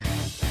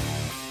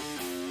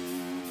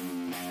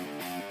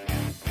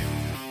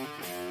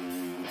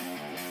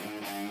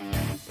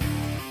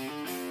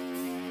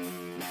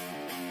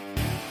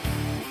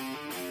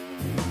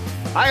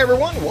Hi,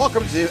 everyone.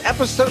 Welcome to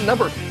episode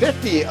number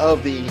 50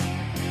 of the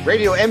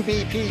Radio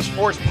MVP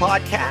Sports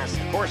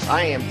Podcast. Of course,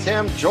 I am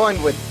Tim,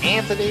 joined with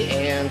Anthony.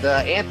 And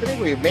Anthony,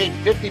 we've made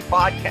 50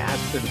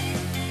 podcasts,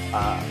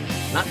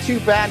 and not too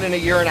bad in a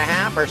year and a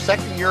half. Our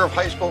second year of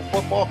high school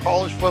football,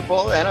 college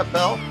football,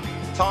 NFL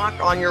talk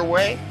on your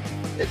way.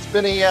 It's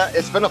been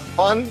a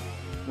fun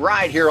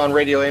ride here on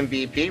Radio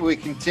MVP. We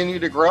continue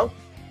to grow.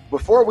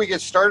 Before we get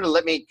started,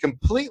 let me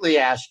completely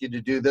ask you to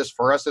do this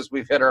for us as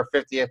we've hit our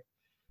 50th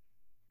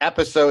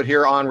episode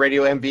here on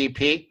Radio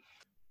MVP.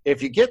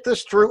 If you get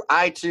this through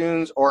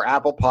iTunes or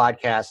Apple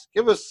Podcasts,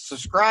 give us a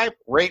subscribe,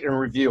 rate, and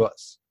review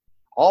us.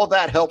 All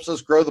that helps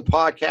us grow the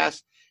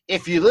podcast.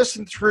 If you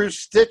listen through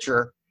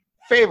Stitcher,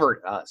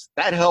 favorite us.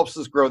 That helps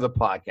us grow the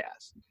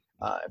podcast.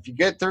 If you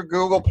get through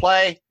Google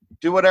Play,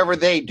 do whatever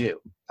they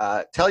do.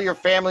 Tell your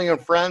family and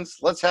friends.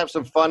 Let's have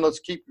some fun. Let's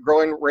keep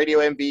growing Radio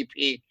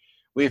MVP.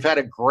 We've had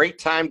a great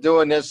time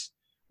doing this.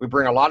 We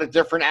bring a lot of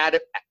different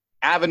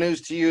avenues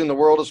to you in the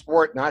world of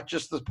sport, not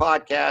just the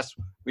podcast.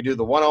 We do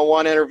the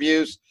one-on-one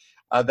interviews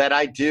that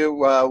I do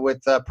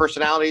with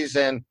personalities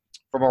and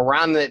from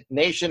around the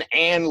nation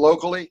and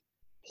locally.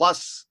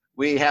 Plus,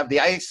 we have the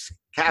Ice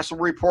Castle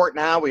Report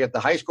now. We have the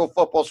high school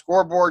football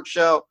scoreboard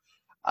show.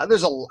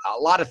 There's a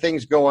lot of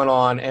things going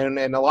on and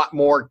a lot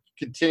more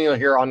continuing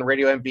here on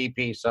Radio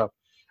MVP. So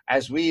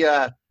as we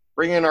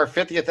bring in our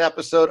 50th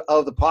episode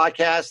of the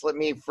podcast, let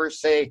me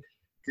first say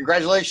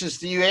congratulations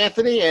to you,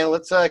 Anthony, and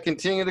let's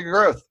continue the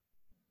growth.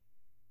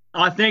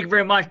 Thank you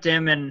very much,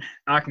 Tim, and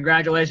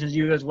congratulations to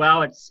you as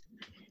well.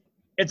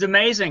 It's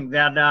amazing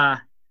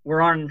that we're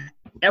on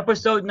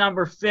episode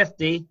number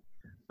 50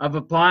 of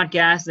a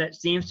podcast that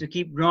seems to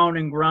keep growing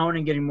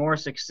and getting more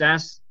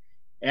success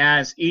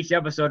as each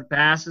episode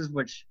passes,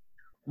 which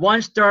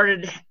once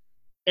started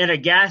in a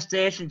gas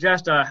station,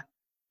 just a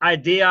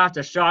idea off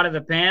the shot of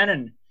the pen,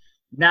 and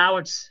now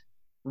it's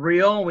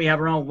real. We have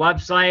our own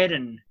website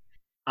and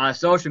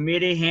social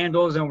media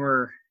handles, and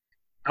we're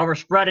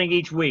spreading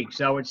each week.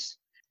 So it's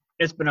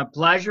been a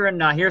pleasure, and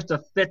here's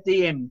to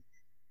 50 and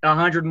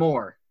 100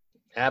 more.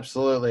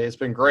 Absolutely. It's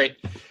been great.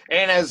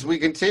 And as we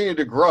continue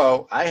to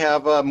grow, I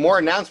have more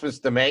announcements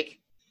to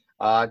make.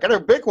 Got a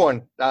big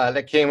one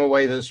that came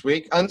away this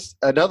week.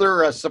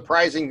 Another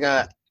surprising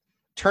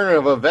turn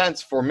of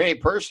events for me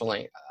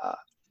personally.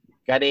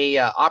 Got a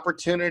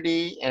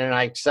opportunity, and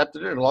I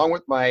accepted it along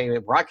with my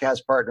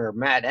broadcast partner,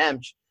 Matt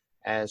Emch,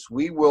 as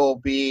we will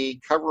be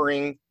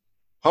covering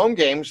home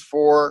games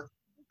for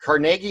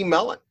Carnegie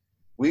Mellon.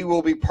 We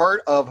will be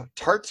part of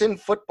Tartan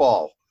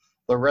football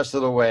the rest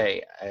of the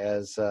way,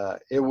 as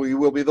we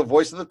will be the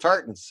voice of the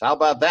Tartans. How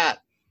about that?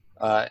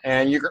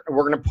 And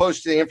we're going to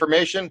post the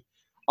information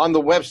on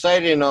the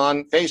website and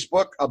on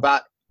Facebook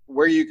about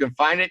where you can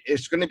find it.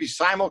 It's going to be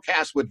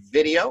simulcast with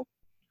video.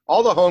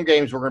 All the home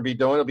games we're going to be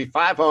doing. There'll be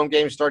 5 home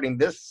games starting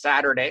this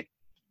Saturday,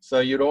 so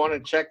you don't want to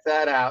check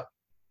that out,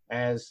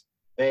 as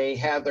they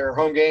have their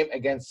home game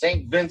against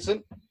St.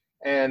 Vincent,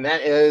 and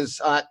that is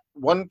at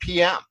 1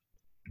 p.m.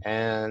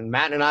 And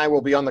Matt and I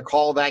will be on the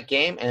call of that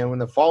game. And in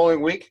the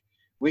following week,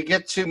 we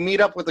get to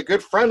meet up with a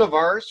good friend of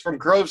ours from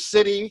Grove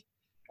City,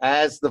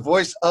 as the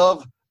voice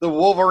of the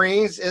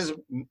Wolverines is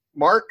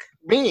Mark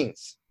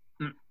Means.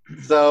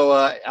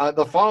 So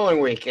the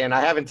following week, and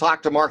I haven't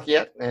talked to Mark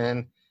yet,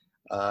 and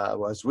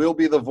we'll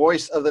be the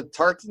voice of the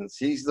Tartans.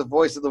 He's the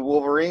voice of the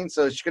Wolverines.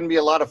 So it's going to be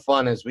a lot of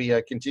fun as we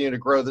continue to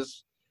grow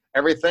this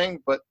everything.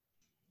 But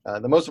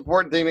the most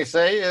important thing to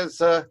say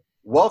is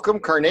welcome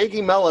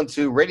Carnegie Mellon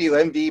to Radio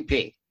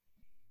MVP.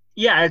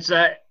 Yeah, it's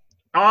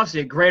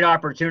obviously a great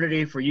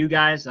opportunity for you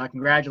guys.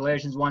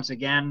 Congratulations once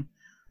again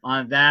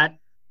on that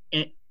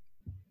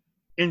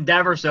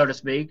endeavor, so to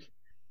speak.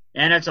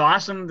 And it's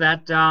awesome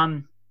that,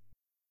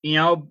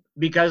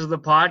 because of the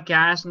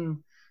podcast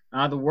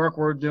and the work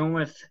we're doing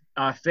with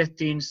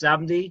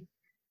 1570,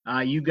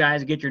 you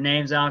guys get your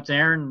names out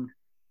there. And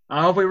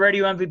hopefully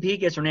Radio MVP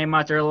gets your name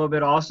out there a little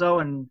bit also.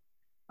 And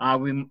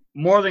we're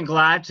more than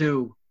glad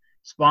to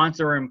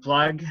sponsor and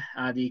plug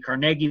the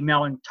Carnegie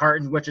Mellon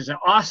Tartans, which is an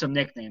awesome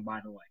nickname, by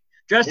the way.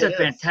 Just a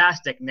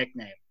fantastic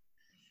nickname.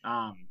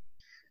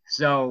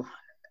 So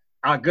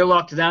good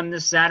luck to them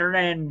this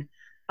Saturday, and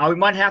we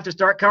might have to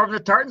start covering the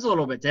Tartans a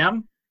little bit,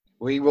 Tim.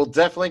 We will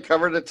definitely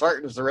cover the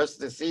Tartans the rest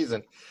of the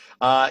season.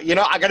 I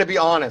got to be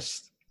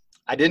honest.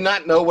 I did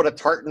not know what a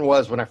Tartan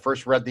was when I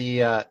first read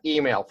the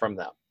email from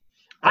them.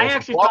 I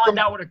actually found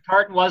out what a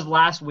Tartan was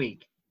last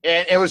week.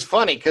 And it was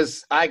funny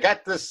because I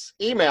got this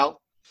email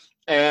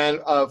and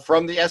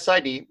from the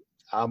SID,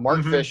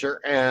 Mark Fisher,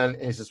 and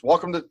he says,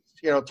 welcome to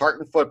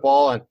Tartan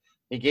football. And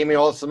he gave me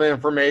some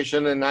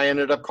information, and I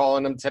ended up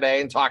calling him today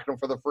and talking to him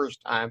for the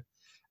first time.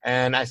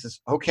 And I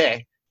says,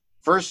 okay,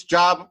 first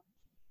job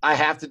I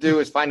have to do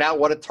is find out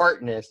what a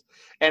Tartan is.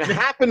 And I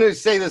happened to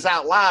say this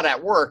out loud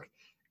at work,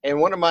 and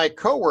one of my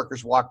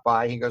coworkers walked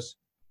by. He goes,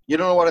 you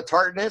don't know what a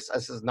Tartan is? I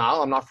says,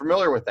 no, I'm not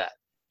familiar with that.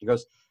 He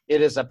goes,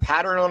 it is a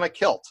pattern on a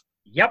kilt.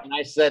 Yep. And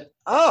I said,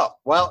 oh,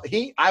 well,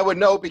 I would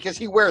know because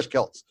he wears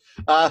kilts.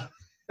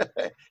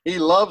 He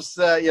loves,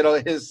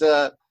 his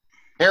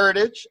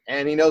heritage,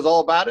 and he knows all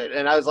about it.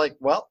 And I was like,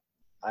 well,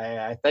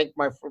 I thanked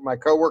my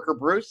coworker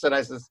Bruce, and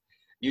I says,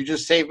 "You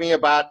just saved me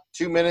about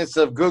 2 minutes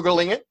of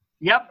Googling it."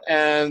 Yep.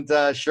 And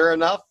sure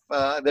enough,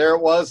 there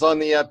it was on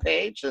the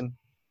page. And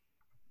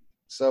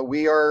so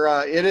we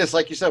are. It is,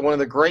 like you said, one of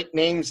the great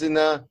names in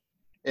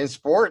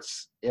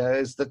sports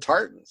is the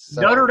Tartans.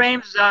 So. Notre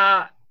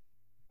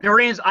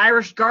Dame's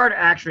Irish Guard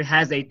actually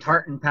has a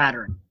tartan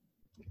pattern.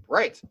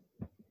 Right.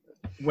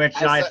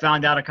 Which I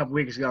found out a couple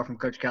weeks ago from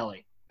Coach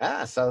Kelly.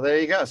 So there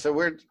you go. So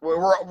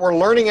we're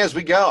learning as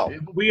we go.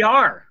 We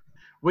are.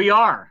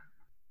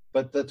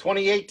 But the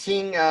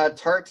 2018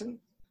 Tartan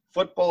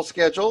football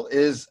schedule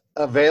is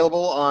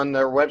available on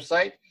their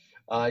website.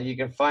 You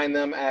can find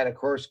them at, of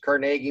course,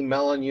 Carnegie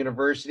Mellon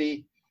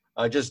University.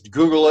 Just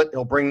Google it.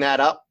 It'll bring that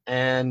up,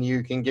 and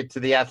you can get to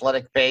the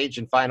athletic page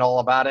and find all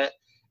about it.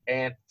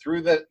 And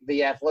through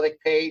the athletic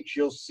page,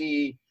 you'll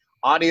see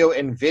audio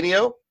and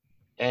video.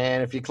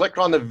 And if you click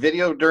on the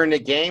video during the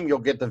game, you'll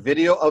get the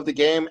video of the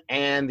game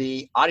and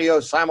the audio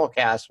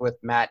simulcast with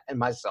Matt and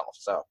myself.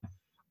 So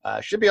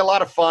should be a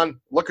lot of fun.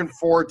 Looking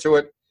forward to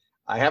it.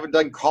 I haven't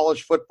done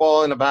college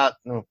football in about,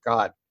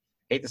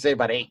 hate to say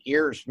about 8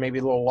 years, maybe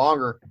a little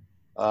longer,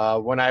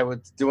 when I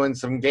was doing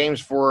some games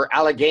for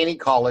Allegheny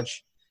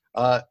College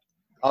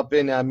up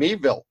in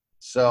Meadville.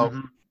 So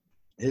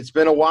It's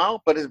been a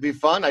while, but it'd be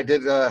fun. I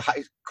did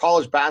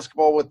college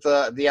basketball with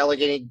the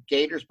Allegheny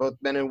Gators, both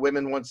men and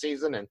women, one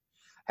season, and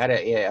had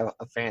a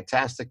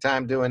fantastic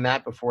time doing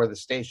that before the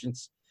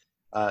stations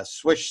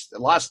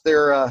lost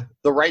the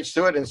rights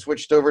to it and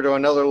switched over to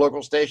another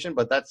local station.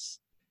 But that's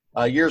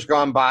years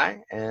gone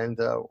by, and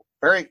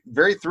very,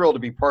 very thrilled to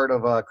be part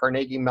of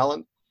Carnegie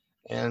Mellon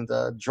and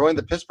join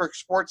the Pittsburgh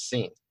sports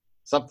scene.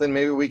 Something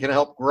maybe we can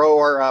help grow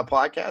our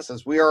podcast,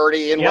 as we are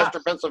already in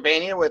Western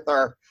Pennsylvania with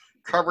our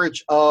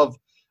coverage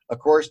of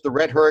course, the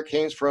Red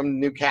Hurricanes from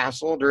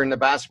Newcastle during the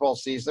basketball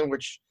season,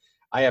 which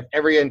I have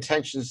every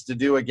intentions to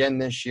do again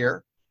this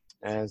year,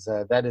 as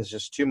that is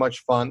just too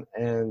much fun.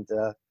 And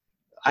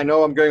I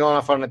know I'm going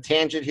off on a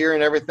tangent here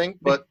and everything,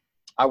 but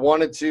I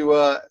wanted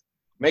to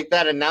make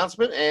that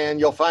announcement, and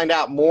you'll find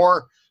out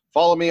more.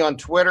 Follow me on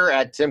Twitter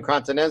at Tim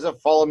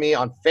Continenza. Follow me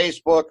on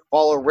Facebook.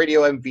 Follow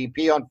Radio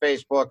MVP on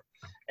Facebook,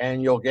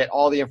 and you'll get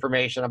all the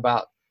information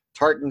about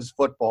Tartans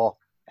football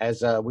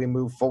as we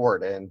move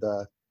forward. And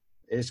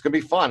it's going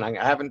to be fun.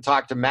 I haven't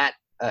talked to Matt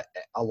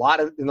a lot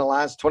in the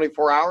last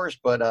 24 hours,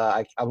 but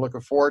I'm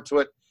looking forward to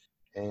it.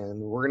 And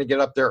we're going to get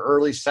up there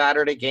early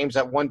Saturday, games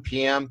at 1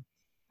 p.m.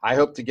 I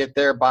hope to get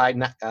there by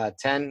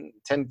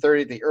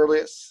 10:30, the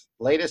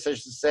latest, I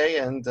should say,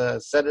 and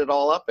set it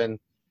all up and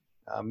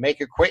make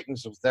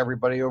acquaintance with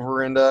everybody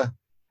over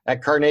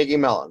at Carnegie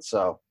Mellon.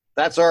 So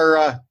that's our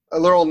a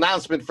little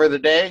announcement for the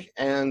day.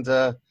 And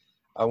I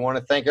want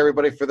to thank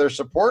everybody for their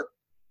support.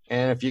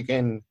 And if you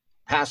can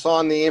pass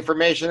on the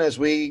information as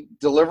we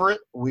deliver it,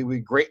 we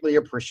would greatly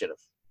appreciate it.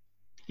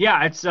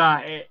 Yeah, it's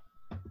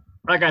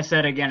like I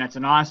said again, it's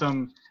an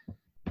awesome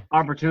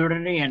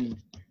opportunity, and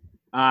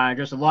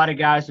just a lot of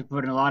guys who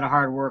put in a lot of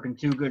hard work, and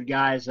two good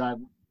guys,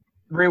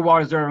 very well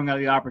deserving of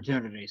the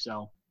opportunity.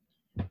 So,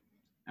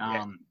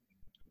 proud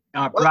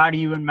of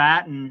you and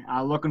Matt, and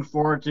looking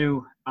forward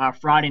to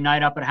Friday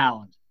night up at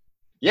Howland.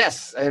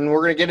 Yes, and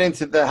we're going to get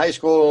into the high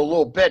school a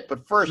little bit,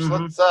 but first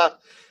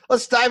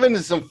let's dive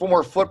into some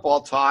more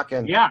football talk,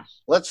 and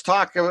let's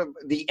talk.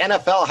 The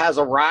NFL has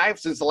arrived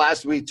since the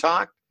last we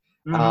talked.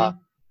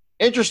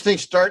 Interesting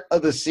start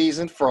of the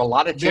season for a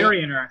lot of teams.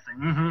 Very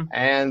interesting.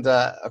 And,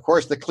 of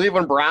course, the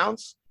Cleveland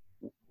Browns,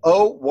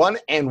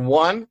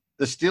 0-1-1.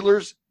 The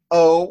Steelers,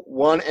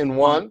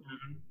 0-1-1.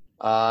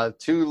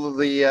 Two of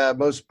the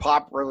most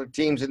popular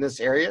teams in this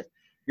area.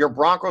 Your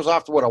Broncos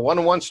off to, what, a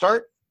 1-1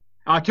 start?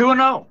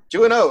 2-0.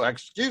 2-0,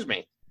 excuse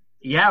me.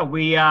 Yeah,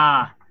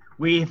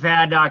 we've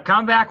had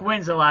comeback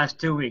wins the last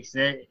 2 weeks.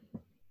 They're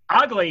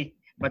ugly,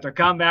 but they're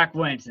comeback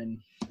wins. And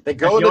they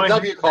go in the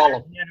W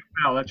column.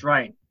 That's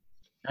right.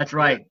 That's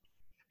right.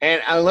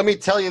 And let me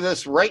tell you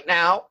this right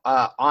now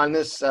on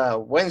this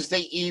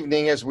Wednesday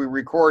evening as we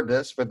record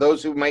this, for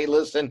those who may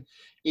listen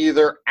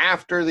either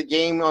after the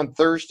game on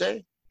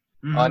Thursday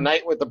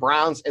night with the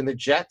Browns and the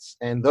Jets,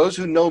 and those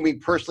who know me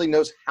personally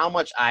knows how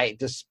much I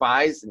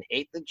despise and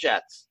hate the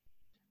Jets.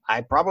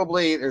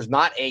 There's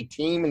not a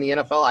team in the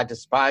NFL I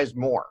despise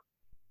more.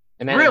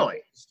 And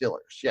really?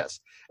 Steelers, yes.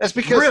 That's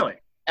because,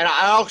 and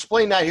I'll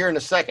explain that here in a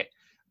second,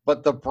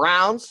 but the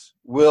Browns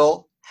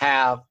will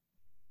have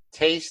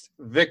taste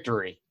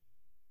victory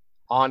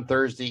on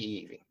Thursday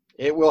evening.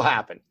 It will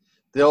happen.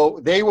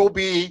 They will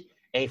be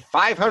a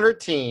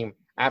 500 team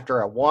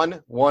after a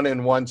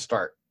 1-1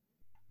 start.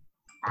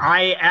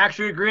 I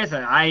actually agree with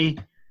that.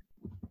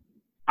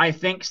 I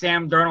think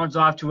Sam Darnold's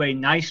off to a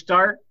nice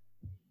start.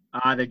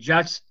 The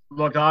Jets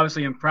looked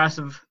obviously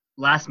impressive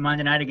last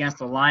Monday night against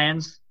the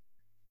Lions.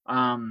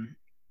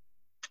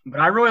 But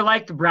I really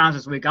like the Browns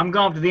this week. I'm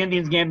going to the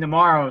Indians game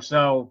tomorrow,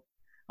 so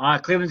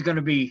Cleveland's going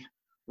to be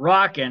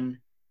rocking.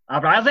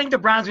 But I think the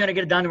Browns are going to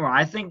get it done tomorrow.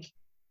 I think,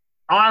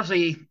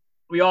 obviously,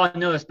 we all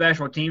know the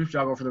special team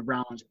struggle for the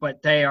Browns,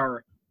 but they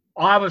are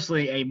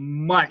obviously a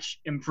much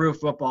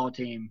improved football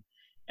team,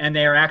 and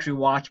they are actually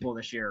watchable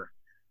this year.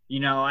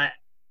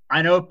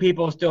 I know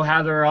people still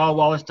have their,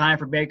 it's time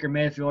for Baker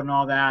Mayfield and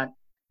all that.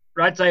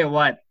 But I tell you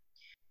what,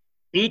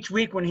 each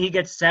week when he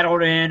gets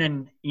settled in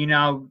and,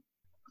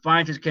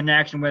 finds his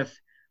connection with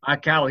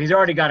Cowell, he's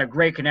already got a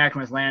great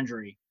connection with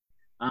Landry.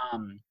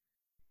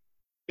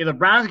 The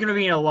Browns are going to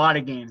be in a lot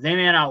of games. They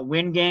may not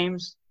win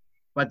games,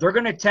 but they're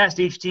going to test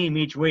each team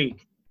each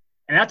week.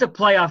 And that's a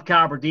playoff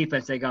caliber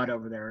defense they got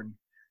over there.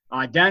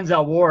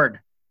 Denzel Ward,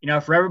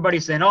 for everybody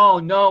saying, oh,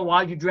 no,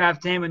 why'd you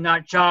draft him and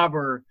not Chubb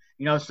or,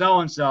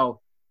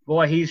 so-and-so.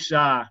 Boy, he's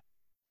had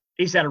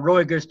a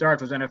really good start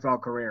to his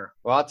NFL career.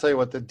 Well, I'll tell you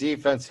what, the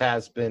defense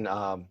has been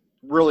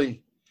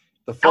really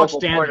the focal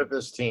point of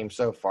this team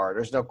so far.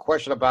 There's no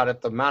question about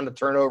it. The amount of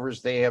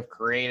turnovers they have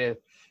created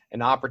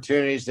and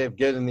opportunities they've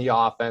given the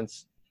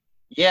offense.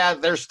 Yeah,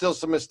 there's still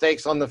some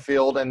mistakes on the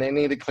field, and they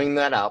need to clean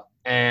that up.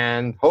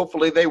 And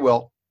hopefully they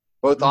will,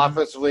 both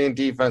offensively and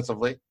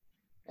defensively.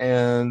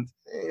 And,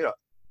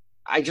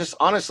 I just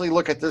honestly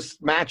look at this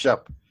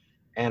matchup,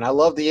 and I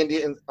love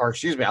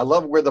I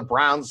love where the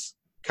Browns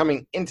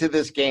coming into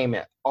this game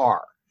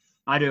are.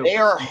 I do. They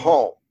are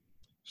home.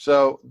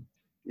 So,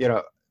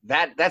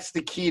 that's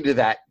the key to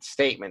that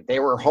statement. They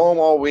were home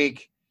all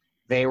week.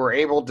 They were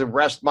able to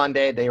rest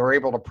Monday. They were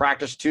able to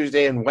practice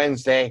Tuesday and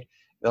Wednesday.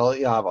 They'll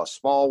have a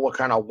small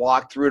kind of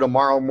walk through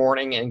tomorrow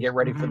morning and get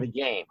ready for the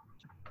game.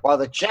 While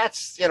the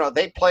Jets,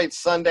 they played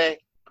Sunday.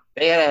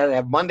 They had to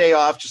have Monday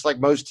off just like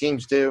most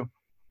teams do.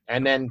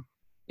 And then,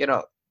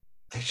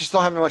 they just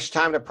don't have much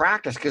time to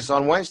practice because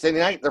on Wednesday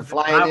night they're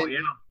flying in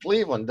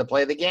Cleveland to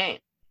play the game.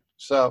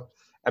 So,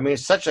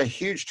 it's such a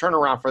huge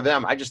turnaround for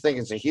them. I just think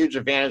it's a huge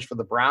advantage for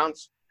the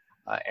Browns.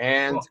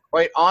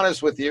 Quite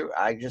honest with you,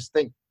 I just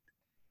think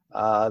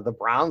the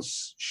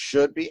Browns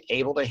should be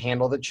able to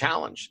handle the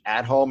challenge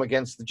at home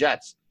against the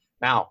Jets.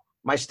 Now,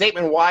 my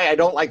statement why I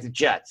don't like the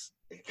Jets,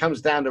 it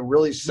comes down to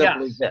really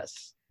simply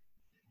this,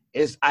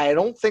 is I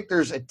don't think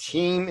there's a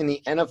team in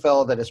the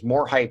NFL that is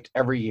more hyped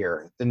every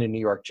year than the New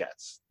York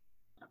Jets.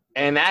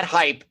 And that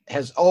hype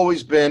has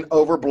always been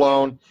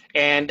overblown,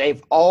 and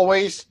they've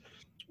always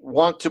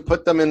want to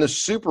put them in the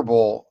Super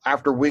Bowl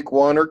after week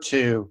 1 or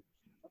 2,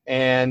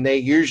 and they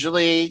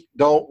usually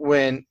don't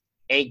win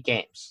 8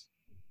 games.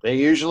 They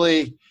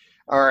usually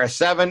are a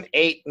 7,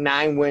 8,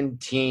 9-win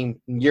team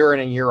year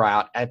in and year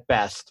out at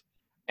best,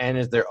 and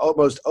is their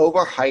most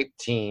overhyped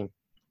team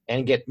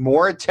and get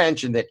more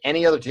attention than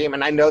any other team.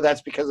 And I know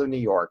that's because of New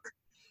York.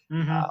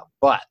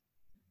 But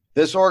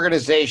this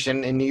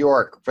organization in New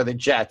York for the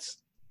Jets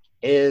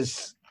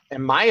is,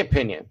 in my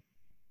opinion,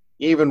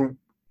 even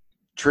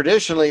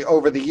traditionally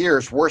over the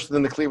years, worse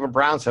than the Cleveland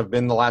Browns have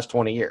been the last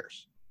 20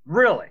 years.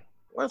 Really?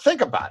 Well,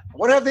 think about it.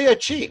 What have they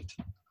achieved?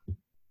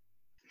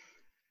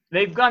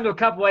 They've gone to a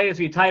couple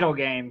AFC title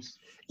games.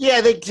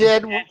 Yeah, they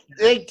did.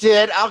 They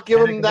did. I'll give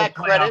them that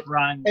credit.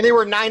 Run. And they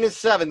were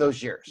 9-7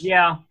 those years.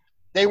 Yeah.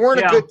 They weren't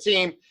a good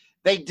team.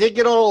 They did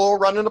get on a little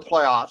run in the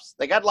playoffs.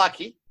 They got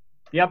lucky.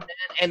 Yep.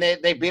 And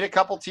they beat a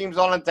couple teams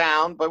on and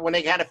down. But when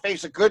they had to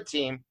face a good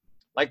team,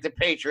 like the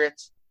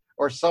Patriots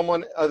or the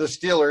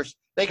Steelers,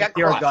 they got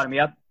crushed. Got them,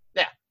 yep.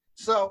 Yeah.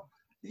 So,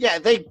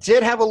 they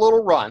did have a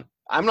little run.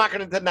 I'm not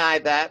going to deny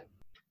that.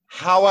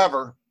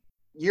 However,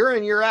 year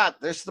in, year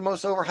out, this is the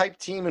most overhyped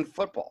team in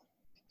football.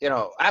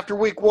 After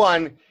week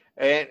 1,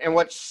 and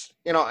what's,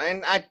 and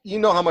I,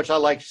 how much I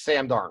like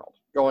Sam Darnold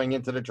going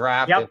into the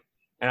draft. Yep.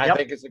 And I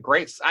think it's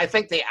I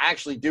think they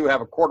actually do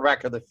have a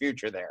quarterback of the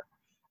future there,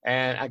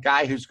 and a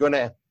guy who's going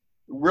to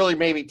really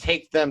maybe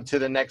take them to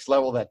the next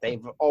level that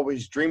they've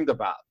always dreamed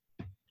about.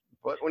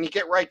 But when you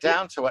get right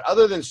down to it,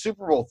 other than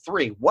Super Bowl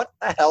III, what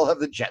the hell have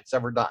the Jets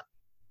ever done?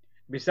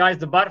 Besides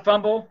the butt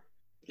fumble?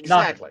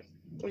 Exactly.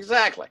 Nothing.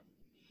 Exactly.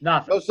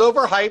 Nothing. Most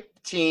overhyped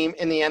team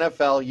in the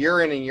NFL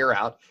year in and year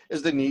out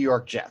is the New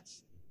York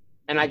Jets.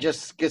 And I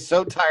just get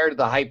so tired of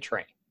the hype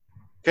train.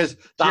 Because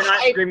the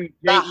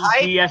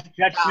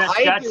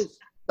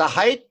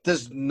hype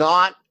does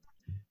not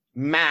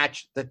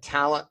match the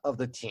talent of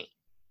the team.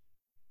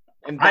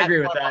 And I agree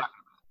with that.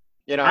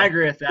 I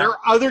agree with that. There are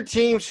other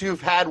teams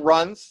who've had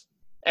runs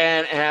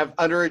and have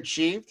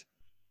underachieved.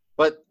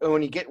 But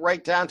when you get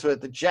right down to it,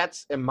 the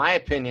Jets, in my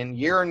opinion,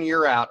 year in,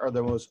 year out, are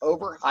the most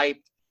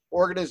overhyped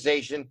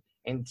organization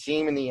and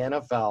team in the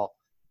NFL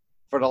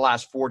for the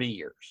last 40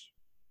 years.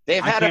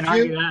 They've had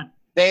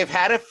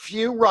a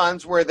few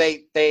runs where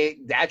they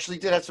actually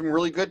did have some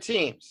really good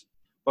teams.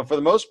 But for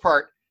the most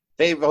part,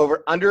 they've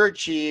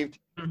underachieved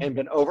and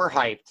been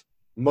overhyped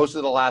most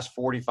of the last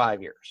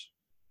 45 years.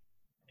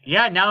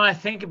 Yeah, now I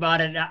think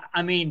about it,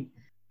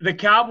 the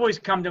Cowboys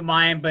come to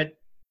mind, but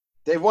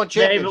they've won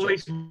championships. They've at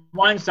least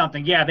won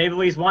something. Yeah, they've at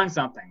least won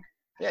something.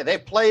 Yeah,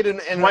 they've played in.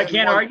 Well, I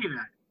can't argue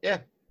that. Yeah,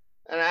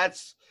 and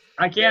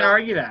I can't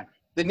argue that.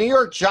 The New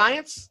York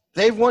Giants,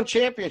 they've won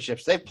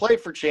championships. They've played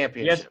for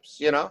championships.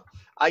 Yes.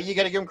 You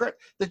got to give them credit.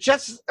 The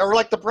Jets are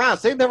like the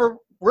Browns. They've never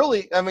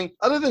really,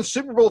 other than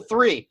Super Bowl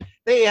III,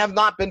 they have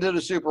not been to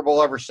the Super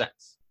Bowl ever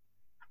since.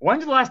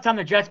 When's the last time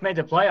the Jets made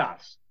the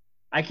playoffs?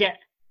 I can't.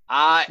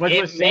 Was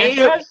it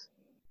Sanchez?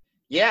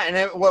 Yeah,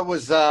 and what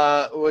was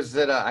it?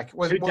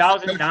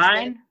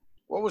 2009?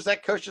 what was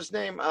that coach's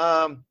name?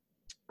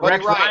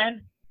 Rex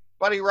Ryan?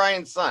 Buddy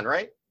Ryan's son,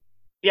 right?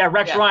 Yeah,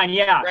 Rex Ryan.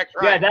 Yeah, Rex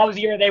Ryan. Yeah, that was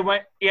the year they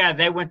went. Yeah,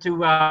 they went to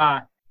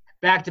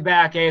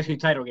back-to-back AFC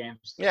title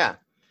games. Yeah,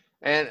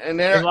 and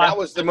then that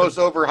was the most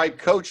overhyped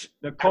coach.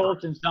 The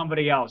Colts and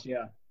somebody else.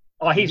 Yeah.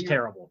 Oh, he's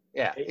terrible.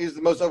 Yeah, he's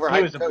the most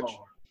overhyped coach.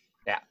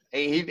 Yeah,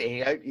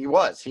 he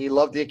was. He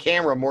loved the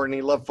camera more than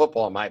he loved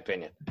football, in my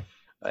opinion.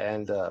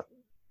 And some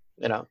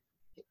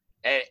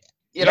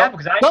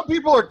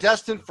people are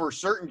destined for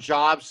certain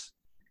jobs.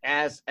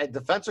 As a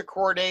defensive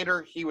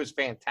coordinator, he was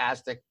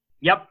fantastic.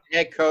 Yep.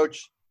 Head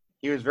coach,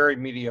 he was very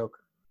mediocre.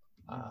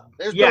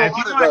 If you want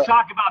to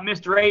talk about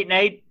Mr.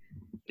 8-8,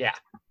 yeah,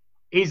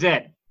 he's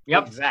it.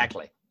 Yep.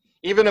 Exactly.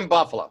 Even in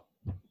Buffalo,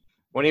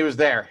 when he was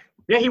there.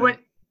 Yeah, he went.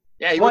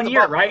 Yeah, he went 1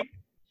 year, Buffalo. Right?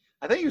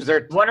 I think he was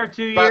there 1 or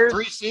 2 about years.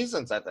 3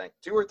 seasons, I think.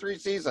 2 or 3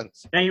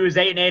 seasons. And he was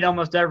 8-8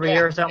 almost every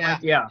year or something.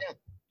 Yeah.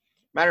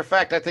 Matter of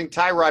fact, I think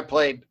Tyrod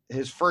played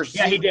his first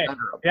season. Yeah, he did.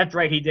 Under him. That's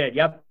right, he did.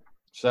 Yep.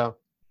 So,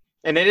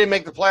 and they didn't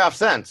make the playoffs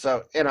then.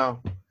 So,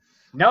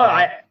 No,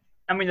 I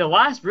mean, the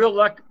last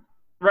real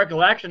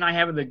recollection I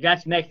have of the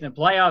Jets making the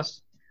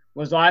playoffs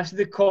was obviously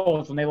the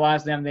Colts when they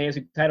lost them the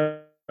AFC title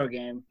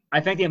game.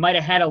 I think they might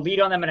have had a lead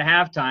on them at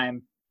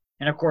halftime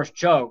and, of course,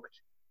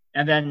 choked.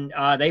 And then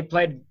they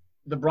played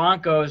the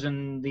Broncos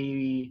in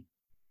the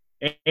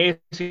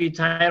AFC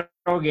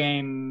title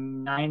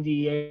game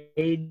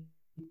 98,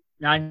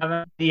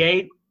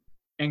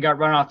 and got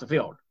run off the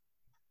field.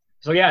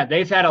 So, yeah,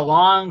 they've had a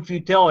long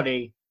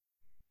futility.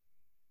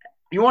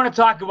 You want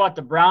to talk about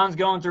the Browns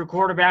going through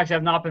quarterbacks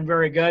have not been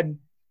very good?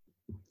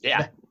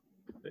 Yeah.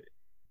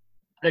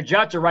 The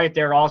Jets are right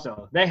there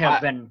also. They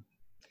have been.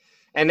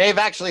 And they've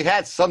actually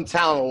had some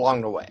talent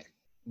along the way.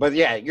 But,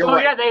 yeah, you're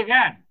right. Yeah, they've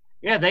had.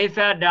 Yeah, they've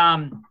had,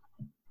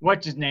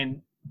 what's his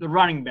name? The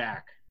running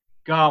back.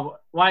 God,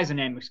 why is the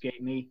name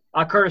escape me?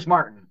 Curtis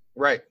Martin.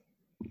 Right.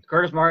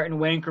 Curtis Martin,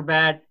 Wayne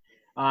Corbett.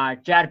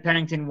 Chad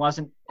Pennington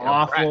wasn't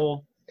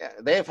awful. Right. Yeah,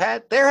 they've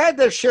had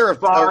their share of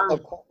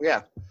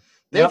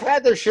They've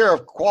had their share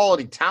of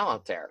quality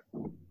talent there,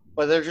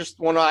 but they're just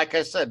one of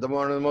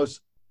the most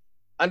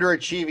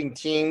underachieving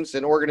teams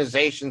and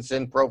organizations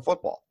in pro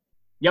football.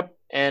 Yep.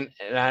 And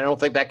I don't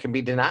think that can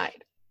be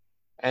denied.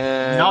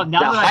 And now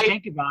that I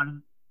think about it,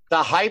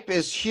 the hype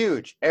is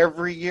huge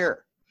every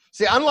year.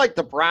 See, unlike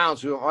the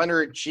Browns who have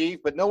underachieved,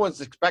 but no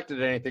one's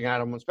expected anything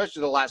out of them,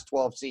 especially the last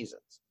 12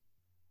 seasons.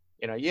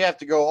 You have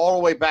to go all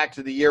the way back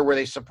to the year where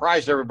they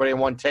surprised everybody and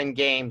won 10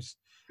 games.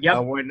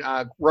 Yep. When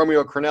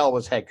Romeo Crennel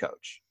was head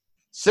coach.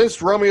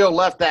 Since Romeo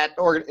left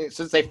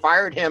since they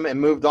fired him and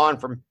moved on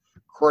from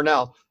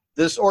Crennel,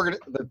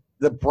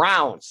 the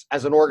Browns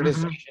as an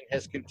organization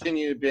has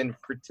continued to be in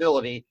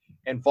fertility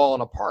and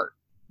fallen apart.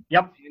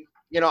 Yep.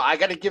 I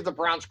got to give the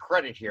Browns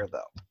credit here,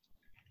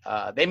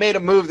 though. They made a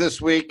move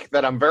this week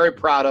that I'm very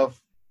proud of.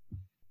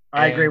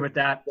 I agree with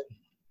that.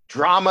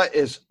 Drama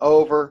is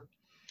over.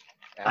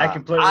 I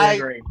completely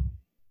agree.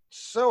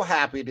 So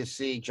happy to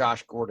see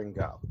Josh Gordon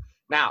go.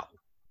 Now,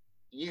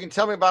 you can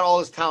tell me about all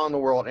his talent in the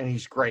world, and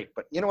he's great.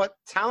 But you know what?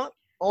 Talent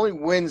only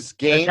wins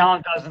games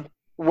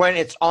when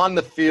it's on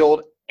the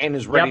field and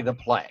is ready to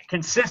play.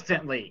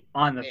 Consistently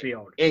on the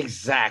field.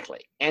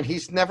 Exactly. And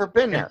he's never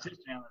been there.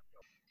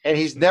 And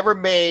he's never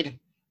made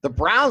 – the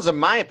Browns, in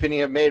my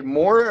opinion, have made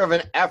more of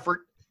an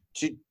effort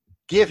to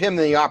give him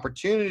the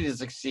opportunity to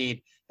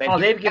succeed.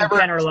 They've given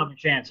 10 or 11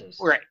 chances.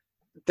 Right.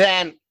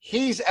 Than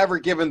he's ever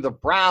given the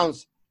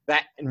Browns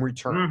that in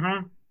return.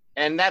 Mm-hmm.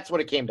 And that's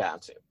what it came down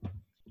to.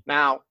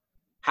 Now,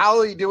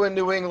 how he do in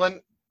New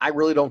England, I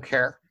really don't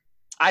care.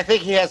 I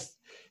think he has,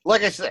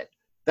 like I said,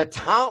 the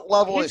talent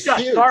level is huge.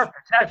 He's got star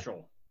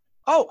potential.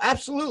 Oh,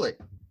 absolutely.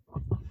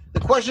 The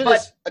question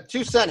is, a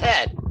 2-cent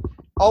head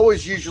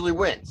always usually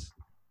wins.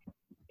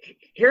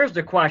 Here's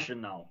the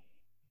question, though,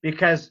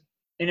 because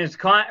in his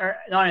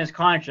not in his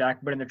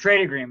contract, but in the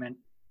trade agreement,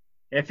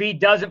 if he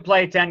doesn't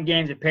play 10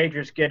 games, the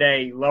Patriots get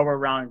a lower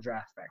round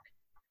draft pick.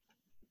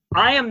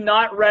 I am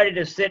not ready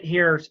to sit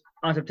here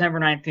on September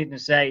 19th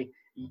and say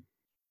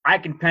I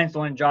can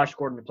pencil in Josh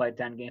Gordon to play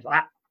 10 games.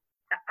 I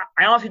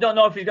honestly don't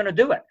know if he's going to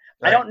do it.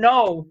 Right. I don't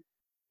know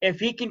if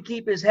he can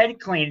keep his head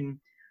clean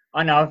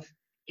enough.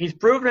 He's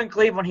proven in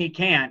Cleveland he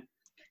can't.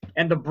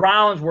 And the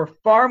Browns were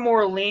far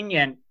more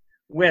lenient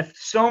with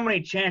so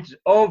many chances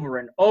over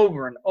and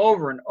over and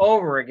over and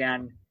over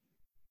again.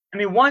 I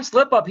mean, one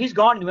slip-up, he's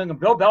gone to New England.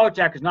 Bill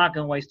Belichick is not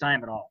going to waste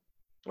time at all.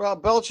 Well,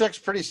 Belichick's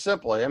pretty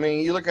simple. I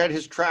mean, you look at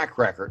his track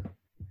record.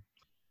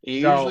 He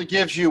usually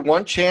gives you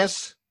one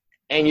chance,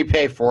 and you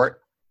pay for it.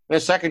 And the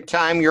second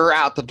time, you're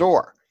out the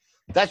door.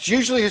 That's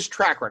usually his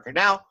track record.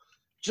 Now,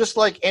 just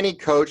like any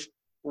coach,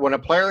 when a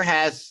player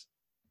has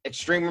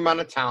extreme amount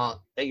of talent,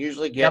 they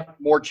usually get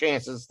more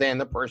chances than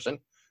the person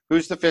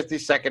who's the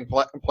 52nd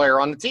player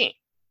on the team.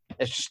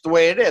 It's just the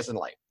way it is in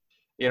life.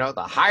 The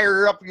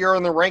higher up you're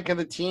in the rank of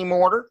the team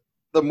order,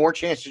 the more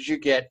chances you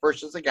get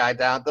versus the guy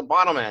down at the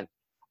bottom end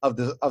of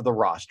the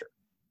roster.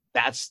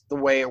 That's the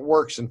way it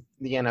works in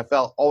the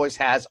NFL. Always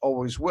has,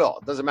 always will.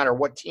 It doesn't matter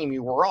what team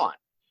you were on.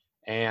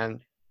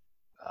 And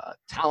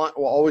talent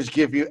will always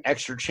give you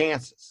extra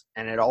chances,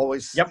 and it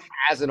always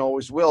has and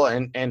always will.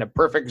 And a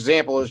perfect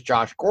example is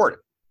Josh Gordon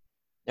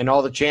and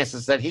all the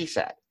chances that he's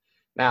had.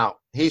 Now,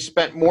 he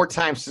spent more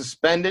time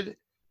suspended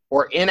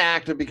or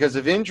inactive because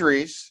of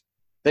injuries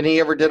than he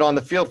ever did on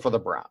the field for the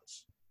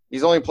Browns.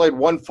 He's only played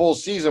one full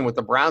season with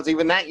the Browns.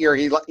 Even that year,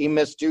 he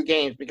missed 2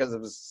 games because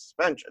of his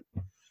suspension.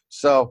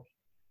 So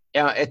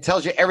it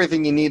tells you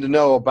everything you need to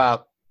know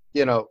about,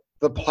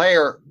 the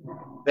player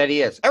that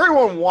he is.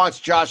 Everyone wants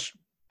Josh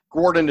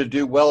Gordon to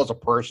do well as a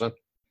person.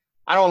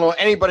 I don't know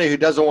anybody who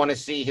doesn't want to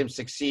see him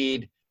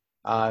succeed,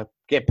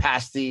 get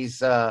past these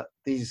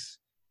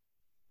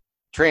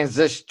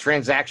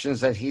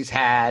transactions that he's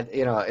had.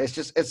 It's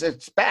just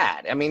it's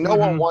bad. I mean, no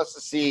one wants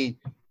to see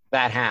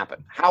that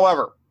happen.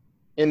 However,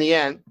 in the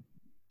end,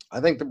 I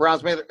think the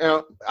Browns made.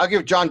 I'll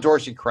give John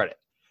Dorsey credit.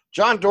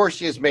 John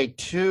Dorsey has made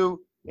 2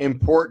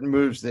 important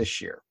moves this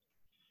year.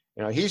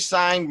 He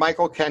signed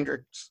Michael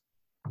Kendricks,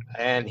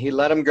 and he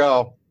let him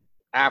go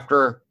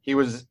after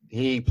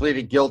he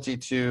pleaded guilty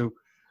to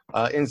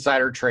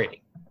insider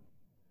trading.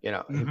 He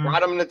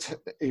brought him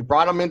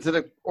into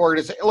the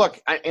organization.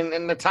 Look,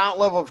 and the talent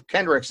level of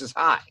Kendricks is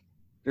high.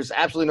 There's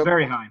absolutely no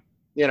very high.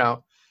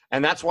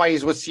 And that's why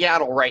he's with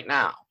Seattle right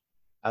now,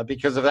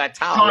 because of that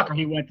talent.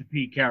 He went to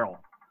Pete Carroll.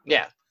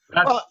 Yeah.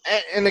 Well,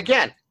 and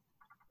again,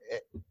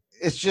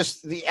 it's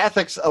just the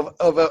ethics of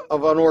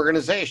an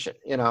organization.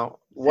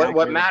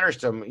 What matters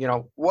to them.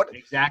 What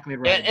exactly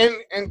right.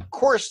 And of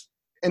course,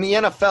 in the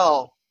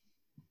NFL,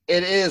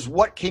 it is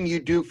what can you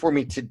do for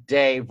me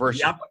today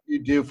versus what you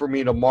do for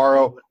me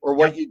tomorrow or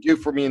what you do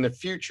for me in the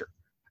future.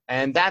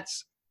 And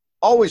that's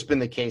always been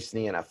the case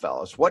in the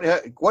NFL is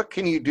what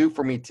can you do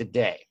for me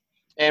today?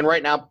 And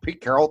right now,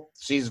 Pete Carroll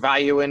sees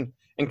value in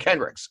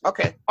Kendricks.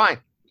 Okay, fine.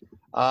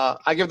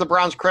 I give the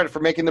Browns credit for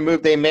making the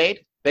move they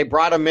made. They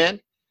brought him in.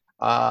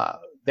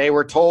 They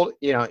were told,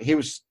 he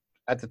was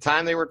at the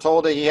time they were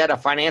told that he had a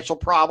financial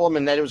problem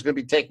and that it was going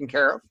to be taken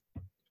care of.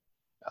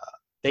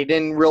 They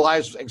didn't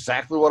realize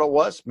exactly what it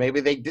was.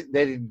 Maybe they did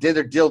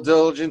their due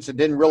diligence and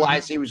didn't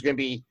realize he was going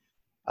to be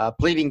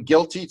pleading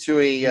guilty to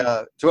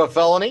a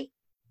felony,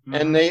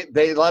 and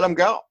they let him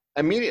go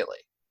immediately.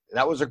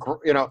 That was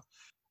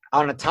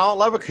on a talent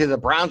level. Could the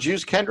Browns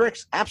use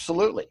Kendricks?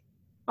 Absolutely.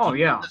 Oh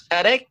yeah. This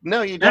headache?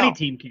 No, you don't. Any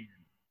team can.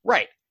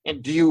 Right.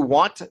 And do you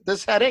want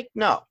this headache?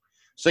 No.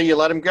 So you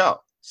let him go.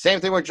 Same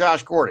thing with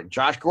Josh Gordon.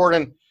 Josh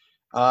Gordon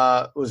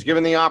was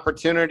given the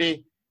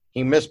opportunity.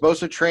 He missed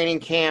most of training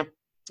camp,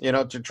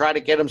 to try to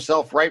get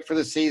himself right for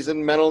the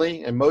season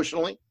mentally,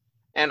 emotionally.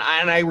 And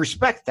I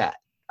respect that.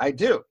 I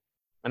do.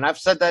 And I've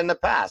said that in the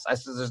past. I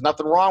said there's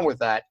nothing wrong with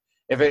that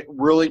if it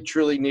really,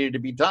 truly needed to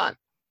be done.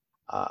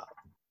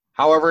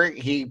 However,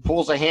 he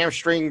pulls a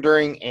hamstring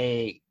during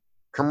a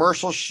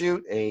commercial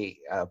shoot, a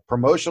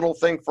promotional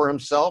thing for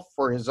himself,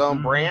 for his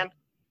own brand.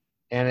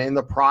 And in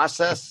the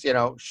process,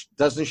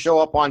 doesn't show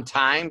up on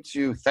time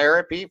to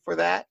therapy for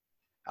that.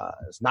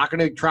 Is not going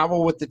to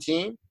travel with the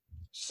team.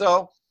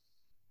 So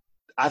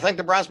I think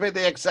the Browns made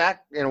the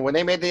exact, when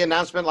they made the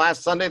announcement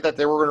last Sunday that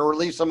they were going to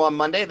release him on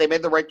Monday, they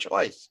made the right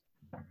choice.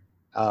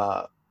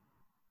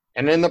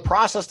 And in the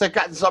process, they've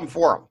gotten something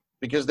for him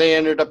because they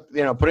ended up,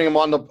 putting him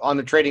on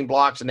the trading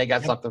blocks and they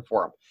got something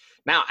for him.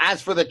 Now,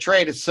 as for the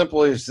trade, it's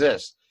simple as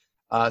this.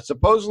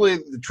 Supposedly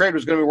the trade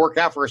was going to work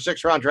out for a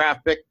 6th-round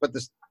draft pick,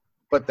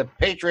 but the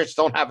Patriots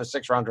don't have a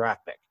 6th-round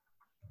draft pick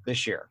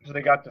this year. So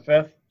they got the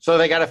 5th? So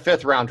they got a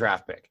 5th-round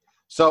draft pick.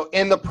 So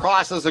in the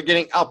process of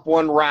getting up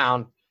 1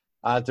 round,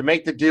 to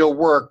make the deal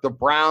work, the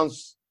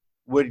Browns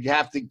would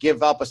have to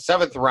give up a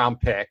 7th-round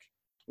pick,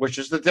 which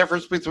is the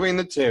difference between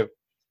the two,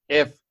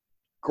 if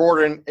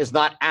Gordon is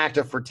not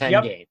active for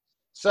 10 games.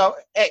 So,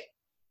 hey,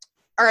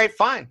 all right,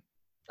 fine.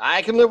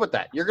 I can live with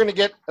that. You're going to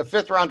get a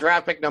 5th-round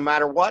draft pick no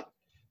matter what.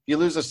 If you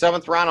lose a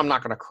 7th round, I'm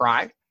not going to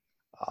cry.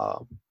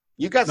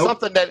 You got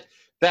something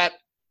that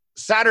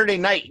Saturday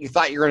night you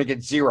thought you were going to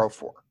get 0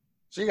 for.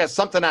 So you got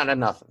something out of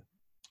nothing.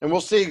 And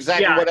we'll see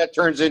exactly what that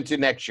turns into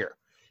next year.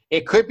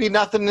 It could be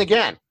nothing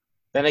again.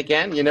 Then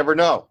again, you never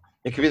know.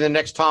 It could be the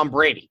next Tom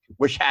Brady,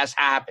 which has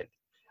happened.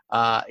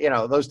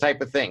 Those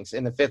type of things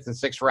in the 5th and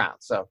 6th round.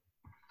 So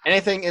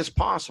anything is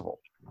possible.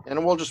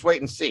 And we'll just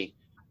wait and see.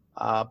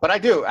 But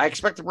I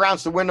expect the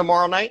Browns to win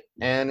tomorrow night.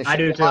 And it should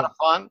be a lot of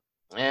fun.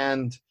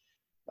 And,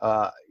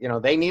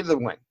 they need the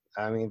win.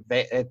 I mean,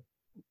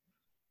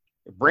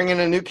 bringing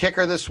a new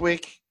kicker this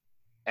week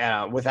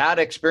without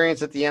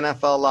experience at the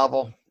NFL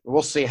level.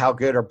 We'll see how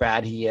good or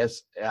bad he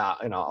is.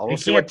 We'll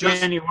see what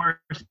any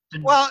worse.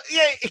 Well,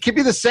 yeah, it could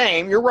be the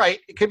same. You're right.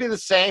 It could be the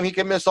same. He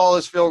could miss all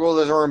his field goals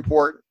that are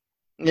important.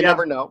 You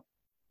never know.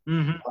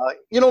 You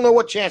don't know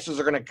what chances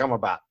are going to come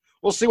about.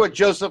 We'll see what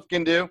Joseph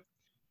can do.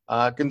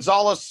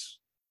 Gonzalez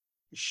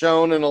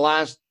shown in the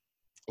last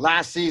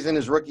season,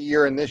 his rookie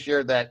year, and this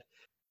year that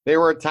there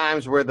were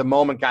times where the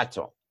moment got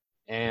to him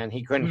and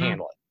he couldn't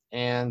handle it.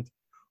 And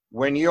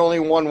when you only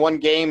won 1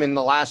 game in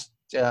the last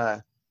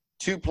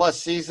 2+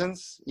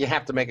 seasons, you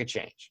have to make a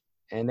change.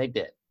 And they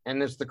did.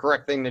 And it's the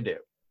correct thing to do.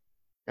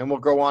 And we'll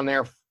go on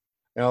there,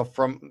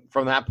 from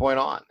that point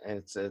on.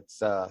 And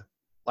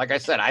like I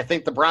said, I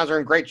think the Browns are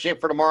in great shape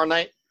for tomorrow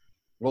night.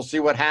 We'll see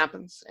what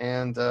happens.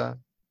 And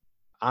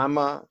I'm,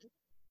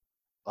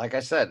 like I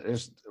said,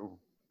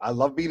 I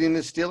love beating the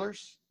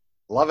Steelers.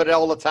 Love it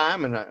all the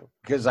time. And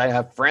because I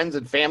have friends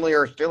and family who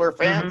are Steeler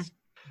fans.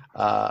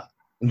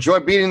 Enjoy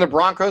beating the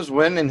Broncos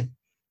when and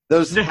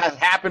those have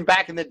happened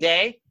back in the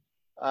day.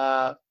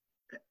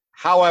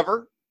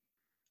 However,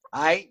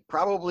 I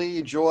probably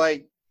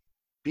enjoy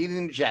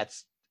beating the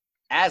Jets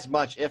as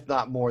much, if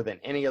not more, than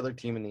any other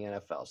team in the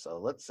NFL. So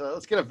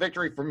let's get a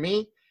victory for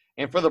me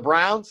and for the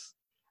Browns,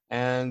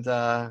 and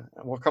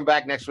we'll come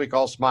back next week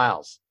all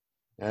smiles,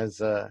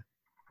 as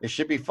it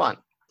should be fun,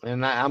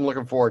 and I'm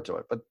looking forward to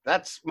it. But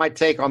that's my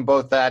take on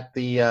both that.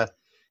 The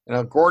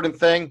Gordon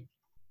thing,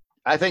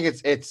 I think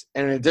it's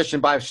an addition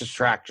by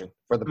subtraction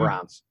for the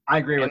Browns. I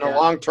agree with that. In the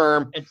long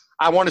term,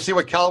 I want to see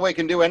what Callaway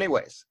can do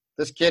anyways.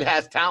 This kid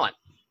has talent,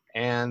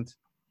 and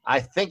I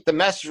think the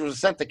message was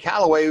sent to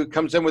Callaway, who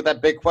comes in with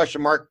that big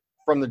question mark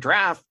from the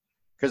draft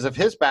because of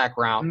his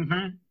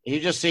background.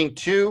 He's just seeing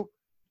two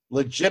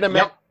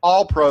legitimate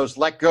all-pros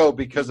let go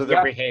because of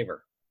their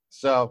behavior.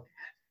 So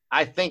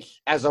I think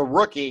as a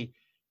rookie,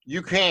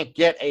 you can't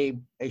get a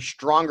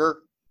stronger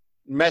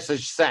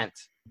message sent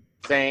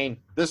saying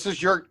this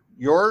is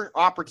your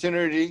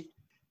opportunity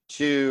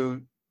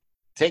to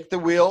take the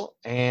wheel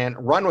and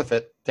run with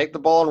it, take the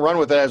ball and run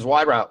with it as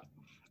wide route.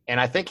 And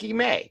I think he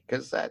may,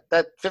 because that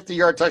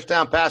 50-yard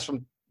touchdown pass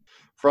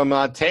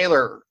from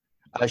Taylor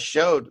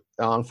showed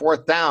on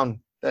fourth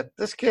down that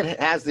this kid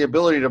has the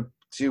ability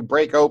to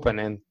break open,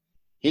 and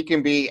he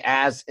can be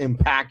as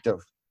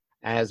impactful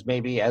as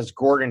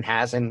Gordon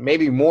has, and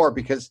maybe more,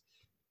 because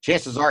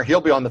chances are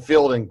he'll be on the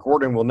field and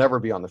Gordon will never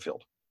be on the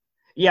field.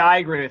 Yeah, I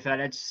agree with that.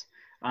 It's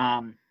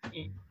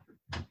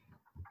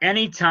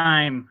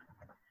anytime,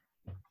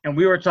 and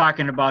we were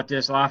talking about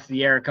this off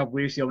the air a couple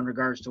weeks ago in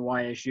regards to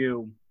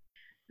YSU,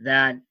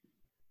 that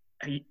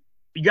you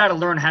got to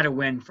learn how to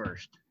win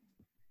first.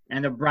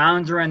 And the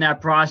Browns are in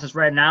that process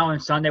right now, and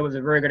Sunday was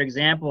a very good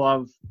example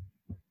of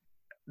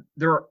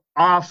they're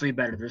awfully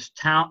better.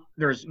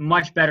 There's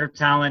much better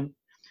talent.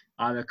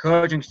 The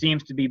coaching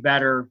seems to be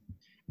better,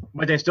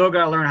 but they still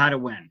got to learn how to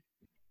win.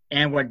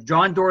 And what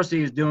John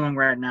Dorsey is doing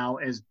right now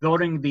is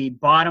building the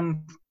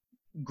bottom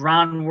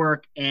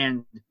groundwork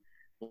and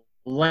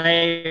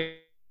layer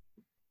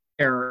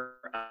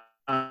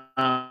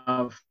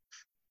of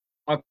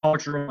a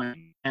culture,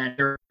 and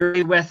you're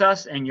really with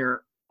us and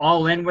you're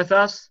all in with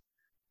us,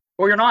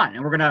 or you're not.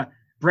 And we're going to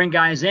bring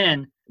guys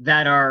in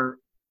that are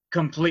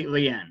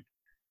completely in.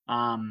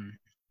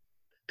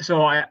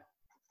 So I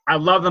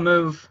love the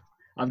move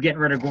of getting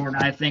rid of Gordon.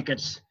 I think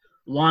it's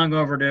long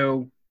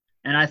overdue.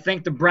 And I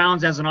think the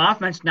Browns as an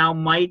offense now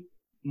might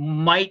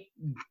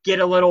get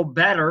a little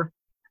better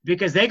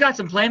because they got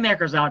some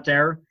playmakers out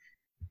there.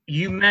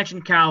 You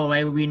mentioned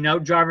Callaway. We know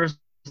Jarvis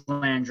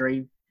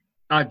Landry.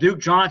 Duke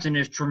Johnson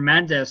is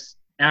tremendous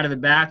out of the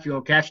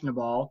backfield catching the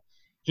ball.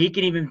 He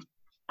can even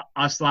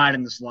slide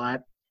in the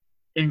slot.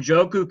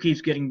 Njoku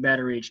keeps getting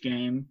better each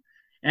game.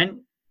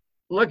 And,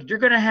 look, you're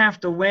going to have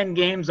to win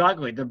games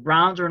ugly. The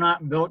Browns are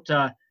not built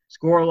to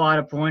score a lot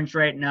of points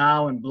right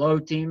now and blow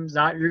teams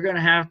out. You're going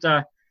to have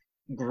to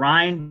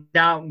grind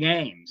out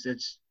games.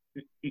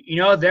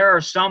 There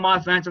are some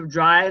offensive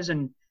drives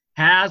and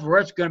halves where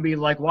it's going to be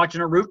like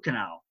watching a root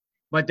canal.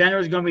 But then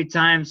there's going to be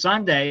times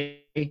Sunday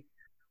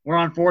where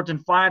on 4th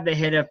and 5 they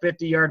hit a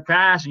 50-yard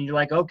pass, and you're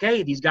like,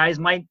 okay, these guys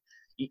might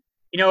 –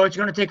 it's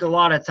going to take a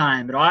lot of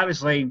time. But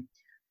obviously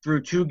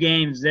through 2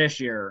 games this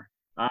year,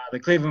 the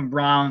Cleveland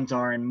Browns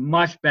are in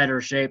much better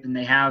shape than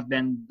they have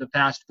been the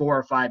past 4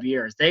 or 5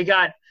 years. They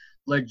got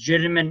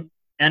legitimate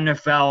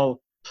NFL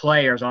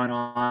players on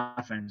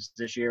offense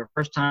this year,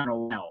 first time in a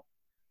while.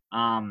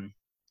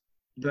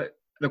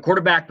 The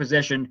quarterback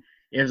position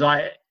is –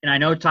 and I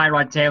know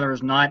Tyrod Taylor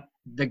is not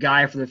the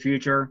guy for the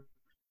future,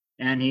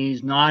 and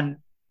he's not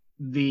 –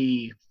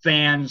 the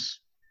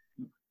fans'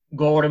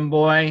 golden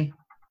boy.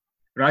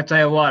 But I tell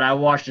you what, I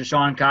watched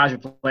Deshaun Kaiser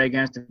play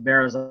against the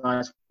Bears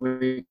last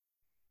week,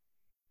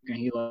 and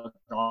he looked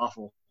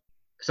awful.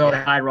 So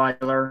did Tyrod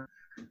Taylor.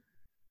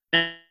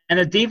 And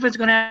the defense is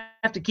going to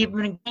have to keep him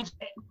in games.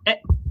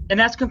 And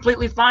that's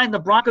completely fine. The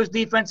Broncos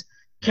defense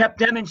kept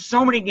them in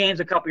so many games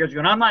a couple years ago.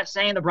 And I'm not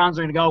saying the Browns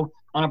are going to go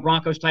on a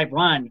Broncos-type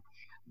run,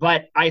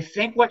 but I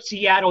think what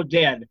Seattle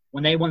did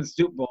when they won the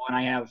Super Bowl, and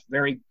I have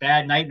very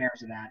bad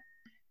nightmares of that,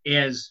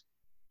 is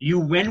you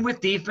win with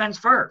defense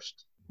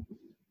first.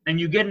 And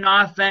you get an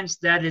offense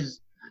that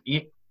is,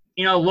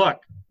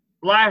 look,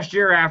 last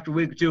year after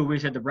week 2, we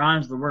said the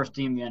Browns are the worst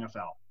team in the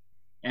NFL.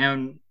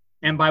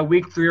 And by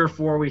week 3 or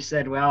 4, we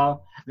said,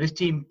 well, this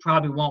team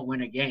probably won't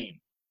win a game.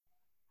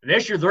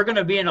 This year, they're going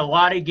to be in a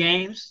lot of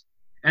games,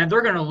 and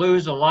they're going to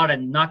lose a lot of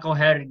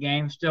knuckleheaded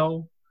games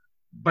still.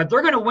 But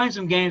they're going to win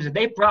some games that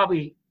they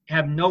probably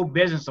have no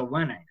business of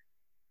winning.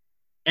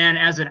 And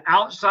as an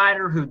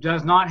outsider who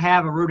does not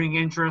have a rooting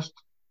interest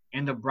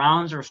in the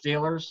Browns or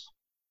Steelers,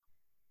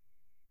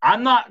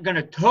 I'm not going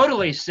to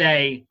totally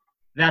say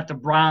that the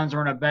Browns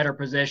are in a better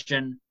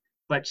position.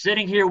 But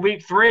sitting here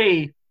week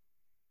 3,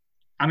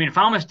 I mean, if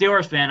I'm a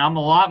Steelers fan, I'm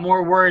a lot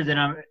more worried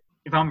than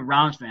if I'm a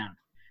Browns fan,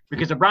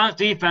 because the Browns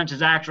defense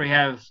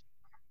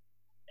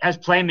has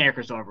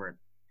playmakers over it,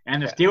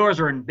 and the Steelers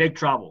are in big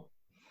trouble.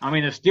 I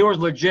mean, the Steelers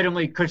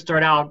legitimately could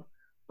start out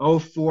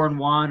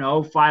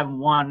 0-4-1,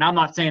 0-5-1. And I'm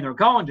not saying they're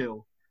going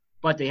to,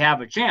 but they have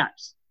a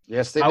chance.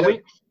 Yes, they do.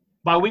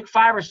 By week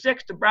 5 or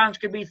 6, the Browns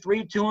could be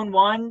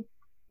 3-2-1,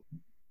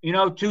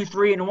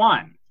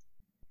 2-3-1.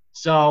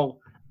 So,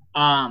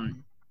 I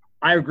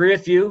agree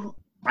with you.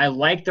 I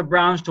like the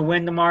Browns to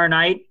win tomorrow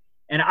night,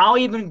 and I'll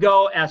even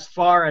go as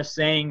far as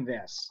saying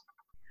this.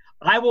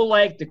 I will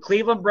like the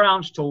Cleveland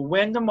Browns to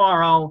win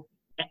tomorrow,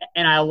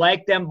 and I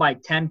like them by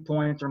 10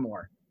 points or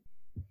more.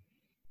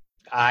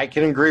 I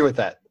can agree with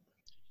that.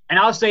 And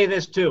I'll say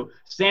this too.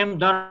 Sam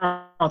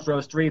Darnold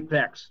throws 3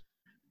 picks.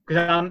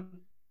 Because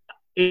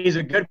he's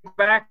a good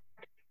quarterback.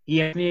 He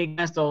had me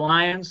against the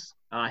Lions.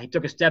 He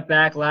took a step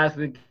back last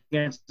week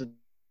against the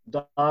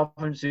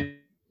Dolphins,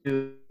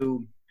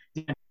 who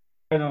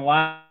than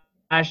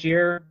last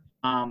year.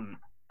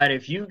 But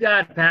if you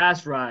got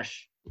pass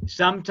rush,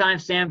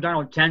 sometimes Sam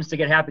Darnold tends to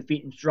get happy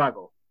feet and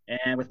struggle.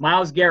 And with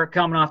Myles Garrett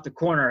coming off the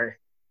corner,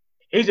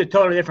 he's a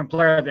totally different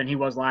player than he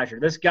was last year.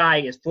 This guy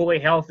is fully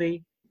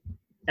healthy,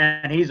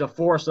 and he's a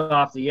force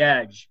off the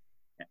edge.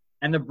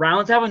 And the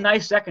Browns have a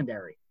nice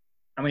secondary.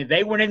 I mean,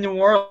 they went in New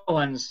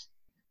Orleans,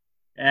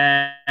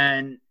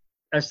 and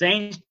a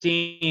Saints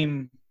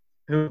team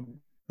who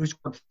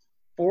scored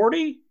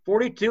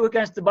 42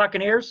 against the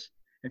Buccaneers.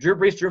 And Drew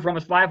Brees threw for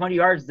almost 500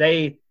 yards.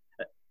 They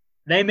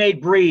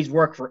made Brees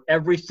work for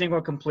every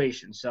single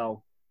completion.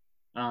 So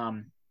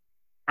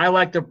I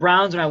like the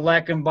Browns, and I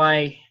like them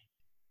by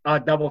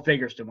double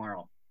figures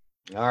tomorrow.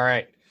 All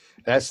right.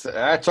 That's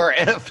our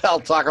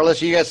NFL talk.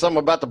 Unless you got something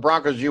about the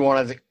Broncos you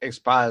want to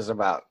expose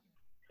about.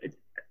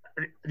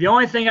 The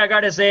only thing I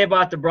got to say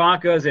about the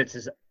Broncos,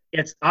 it's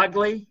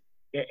ugly.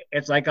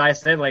 It's like I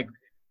said, like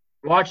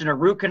watching a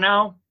root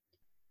canal.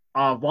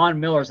 Von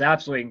Miller's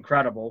absolutely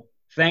incredible.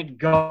 Thank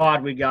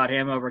God we got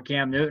him over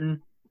Cam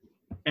Newton.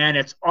 And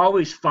it's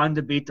always fun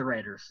to beat the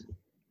Raiders.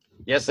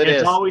 Yes, it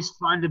is. It's always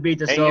fun to beat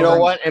the And you know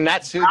what? And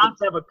that's who Browns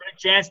have a good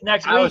chance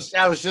next week.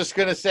 I was just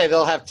going to say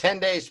they'll have 10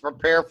 days to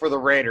prepare for the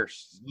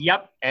Raiders.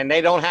 Yep. And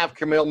they don't have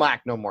Khalil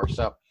Mack no more.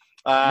 So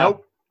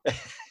nope.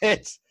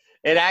 It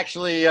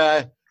actually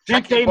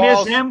think they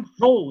miss him?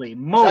 Holy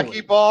moly.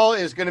 Chucky Ball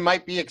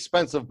might be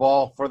expensive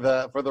ball for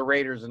the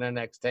Raiders in the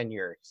next 10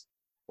 years.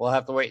 We'll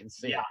have to wait and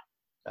see.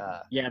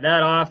 Yeah.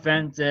 That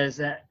offense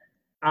is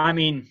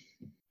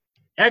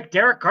heck,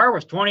 Derek Carr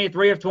was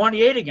 23 of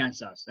 28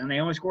 against us, and they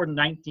only scored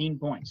 19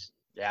 points.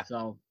 Yeah.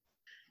 So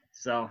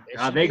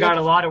they got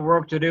a lot of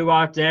work to do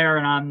out there,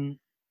 and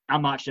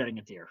I'm not shedding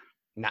a tear.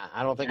 Nah,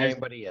 I don't think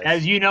anybody is.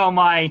 As you know,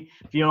 my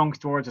feelings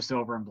towards the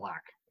silver and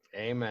black.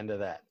 Amen to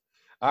that.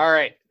 All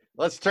right,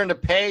 let's turn the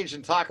page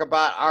and talk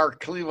about our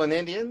Cleveland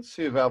Indians,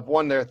 who have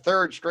won their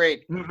 3rd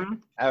straight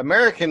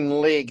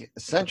American League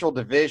Central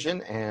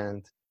Division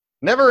and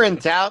never in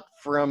doubt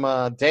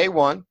from day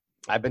one.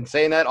 I've been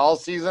saying that all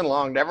season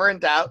long. Never in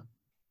doubt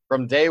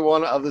from day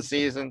one of the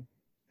season.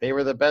 They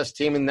were the best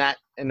team in that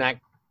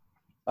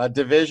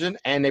division,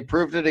 and they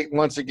proved it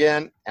once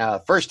again.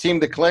 First team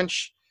to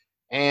clinch,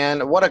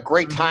 and what a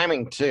great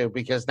timing too,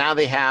 because now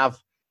they have,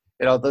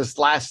 this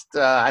last.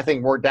 I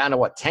think we're down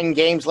to 10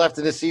 games left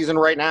in the season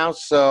right now,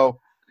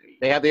 so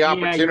they have the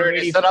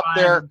opportunity to set up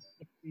their.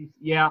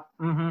 Yeah.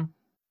 Mm-hmm.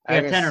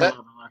 10 or 11 left.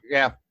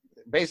 Yeah,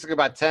 basically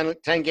about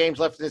 10 games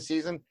left in the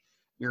season.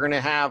 You're going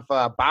to have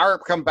Bauer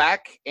come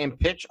back and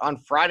pitch on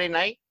Friday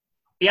night.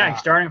 Yeah,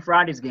 starting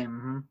Friday's game.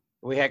 Mm-hmm.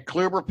 We had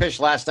Kluber pitch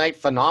last night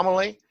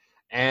phenomenally.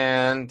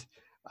 And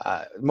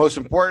most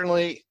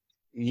importantly,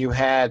 you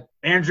had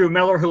Andrew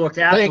Miller, who looked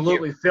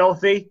absolutely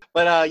filthy.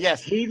 But,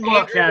 yes. He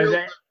looked at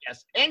it.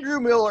 Yes, Andrew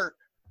Miller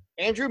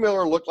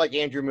looked like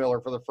Andrew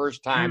Miller for the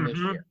first time this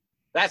year.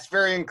 That's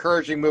very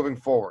encouraging moving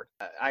forward.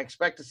 I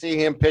expect to see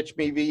him pitch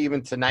maybe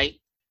even tonight.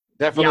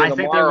 Definitely I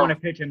think they want to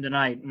pitch him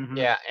tonight. Mm-hmm.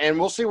 Yeah, and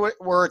we'll see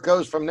where it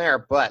goes from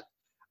there. But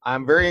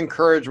I'm very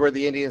encouraged where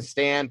the Indians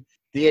stand.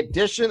 The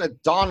addition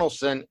of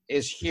Donaldson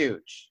is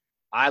huge.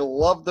 I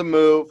love the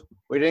move.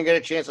 We didn't get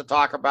a chance to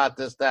talk about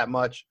this that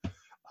much.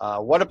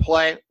 What a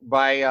play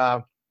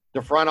by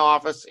the front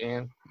office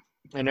and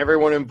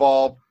everyone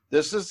involved.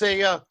 This is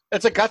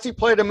it's a gutsy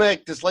play to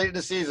make this late in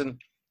the season,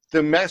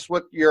 to mess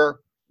with your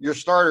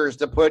starters,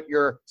 to put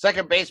your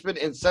second baseman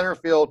in center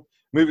field,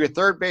 move your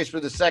third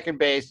baseman to second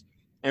base,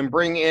 and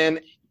bring in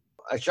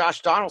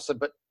Josh Donaldson.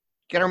 But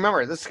you got to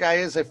remember, this guy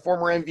is a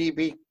former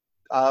MVP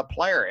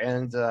player,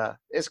 and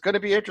it's going to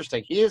be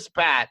interesting. He is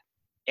bat.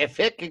 If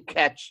it can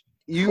catch,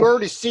 you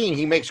already seen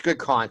he makes good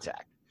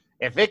contact.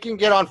 If it can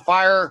get on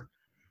fire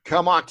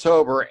come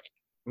October,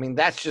 I mean,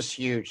 that's just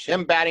huge.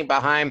 Him batting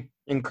behind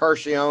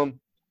Encarnacion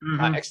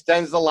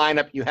extends the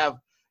lineup. You have,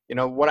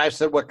 what I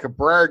said, what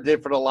Cabrera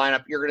did for the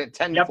lineup. You're going to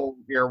tenfold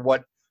here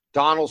what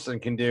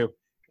Donaldson can do.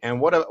 And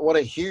what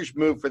a huge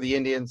move for the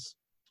Indians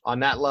on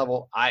that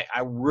level. I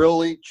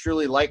really,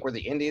 truly like where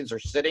the Indians are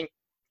sitting.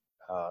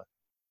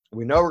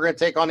 We know we're going to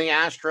take on the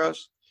Astros.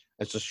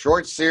 It's a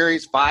short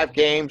series, 5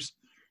 games.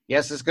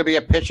 Yes, it's going to be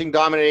a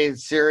pitching-dominated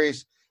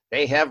series.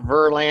 They have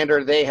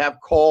Verlander. They have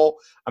Cole.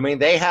 I mean,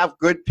 they have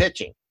good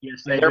pitching.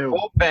 Yes, they Their do.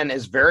 bullpen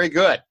is very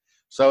good.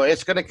 So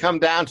it's going to come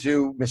down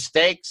to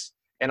mistakes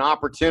and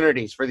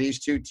opportunities for these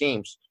two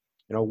teams.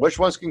 You know, which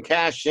ones can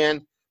cash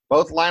in.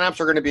 Both lineups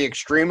are going to be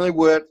extremely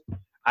good.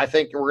 I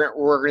think we're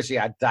going to see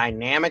a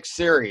dynamic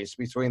series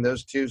between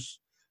those two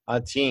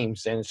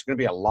teams, and it's going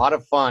to be a lot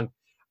of fun.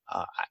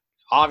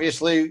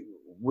 Obviously,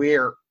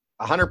 we're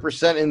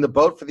 100% in the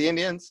boat for the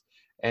Indians,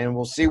 and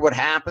we'll see what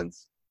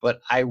happens. But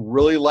I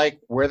really like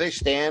where they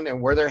stand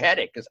and where they're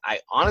headed, because I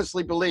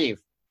honestly believe,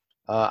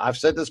 I've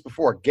said this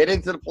before, get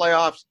into the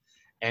playoffs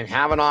and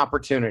have an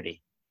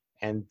opportunity.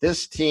 And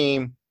this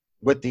team,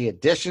 with the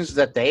additions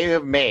that they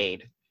have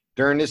made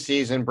during the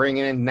season,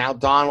 bringing in now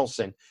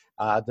Donaldson,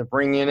 to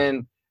bringing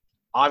in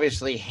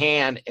obviously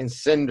Hand and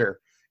Cinder,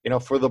 you know,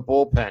 for the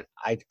bullpen.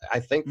 I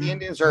think the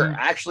Indians are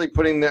actually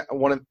putting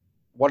one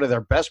of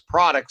their best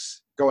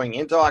products going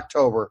into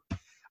October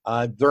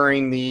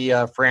during the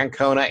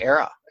Francona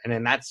era. And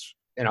then that's,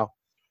 you know,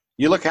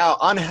 you look at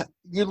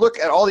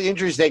all the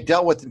injuries they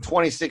dealt with in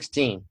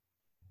 2016,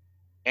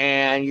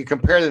 and you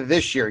compare to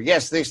this year.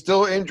 Yes, they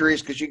still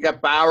injuries because you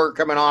got Bauer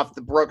coming off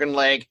the broken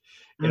leg.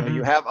 You know,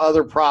 you have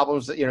other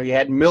problems. You know, you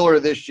had Miller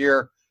this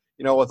year,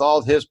 you know, with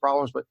all his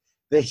problems, but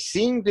they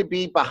seem to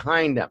be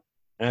behind them.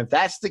 And if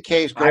that's the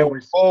case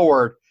going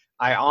forward,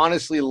 I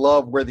honestly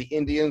love where the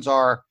Indians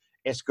are.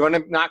 It's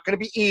not going to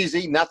be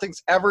easy.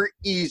 Nothing's ever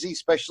easy,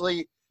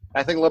 especially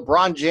I think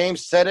LeBron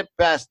James said it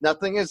best.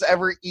 Nothing is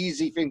ever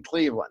easy in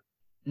Cleveland.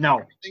 No.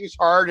 Everything's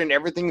hard and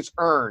everything's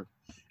earned.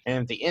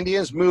 And if the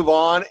Indians move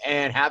on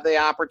and have the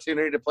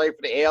opportunity to play for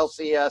the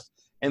ALCS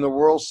and the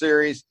World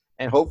Series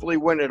and hopefully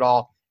win it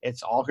all,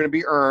 it's all going to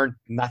be earned.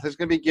 Nothing's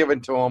going to be given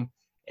to them.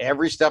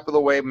 Every step of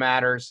the way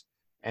matters.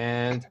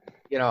 And,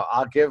 you know,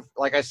 I'll give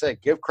credit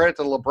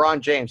to LeBron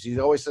James. He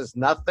always says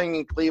nothing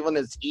in Cleveland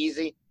is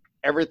easy.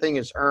 Everything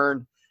is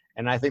earned.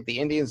 And I think the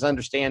Indians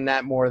understand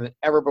that more than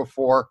ever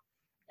before.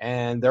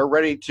 And they're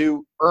ready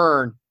to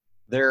earn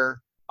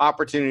their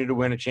opportunity to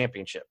win a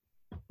championship.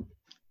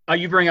 Oh,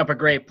 you bring up a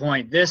great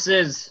point. This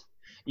is,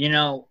 you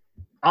know,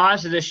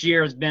 honestly, this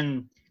year has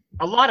been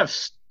a lot of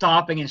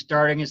stopping and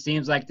starting. It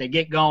seems like they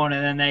get going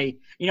and then they,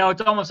 you know,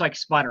 it's almost like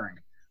sputtering.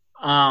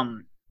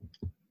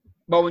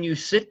 But when you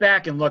sit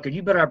back and look, and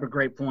you brought up a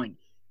great point,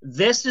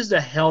 this is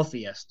the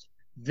healthiest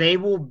they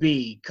will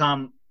be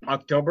come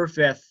October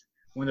 5th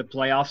when the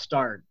playoffs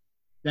start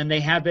than they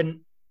have been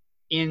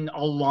in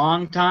a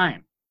long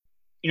time.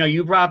 You know,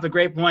 you brought up a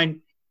great point.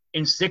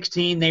 In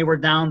 16, they were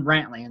down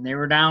Brantley, and they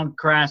were down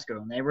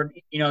Carrasco, and they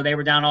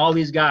were down all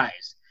these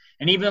guys.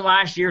 And even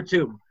last year,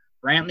 too,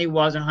 Brantley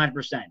wasn't 100%.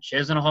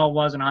 Chisenhall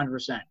wasn't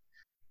 100%.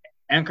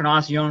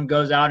 Encarnacion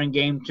goes out in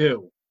game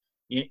 2.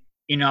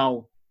 You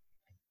know,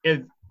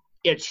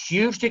 it's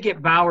huge to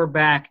get Bauer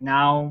back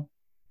now,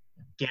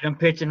 get him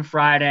pitching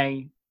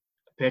Friday,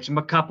 pitch him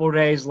a couple of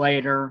days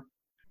later.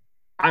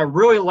 I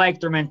really like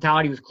their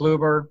mentality with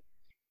Kluber.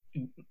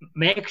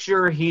 Make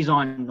sure he's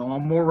on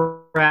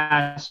normal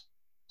rest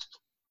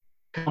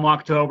come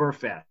October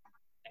 5th.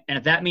 And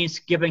if that means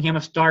giving him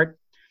a start,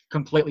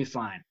 completely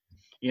fine.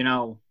 You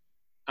know,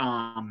 but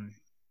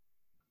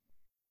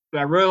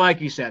I really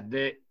like you said,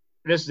 this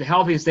is the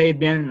healthiest they've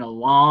been in a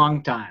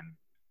long time.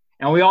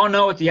 And we all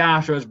know what the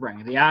Astros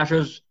bring. The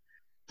Astros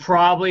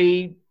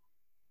probably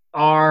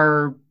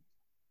are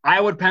 –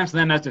 I would pencil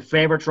them as the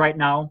favorites right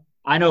now.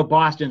 I know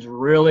Boston's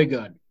really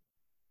good.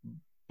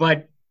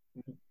 But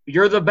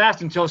you're the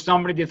best until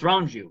somebody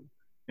dethrones you.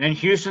 And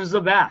Houston's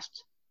the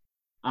best.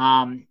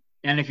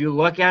 And if you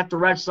look at the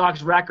Red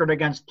Sox record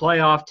against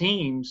playoff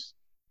teams,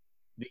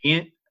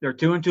 they're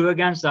 2-2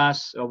 against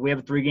us. So we have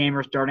a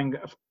 3-gamer starting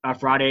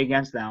Friday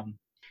against them.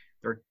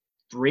 They're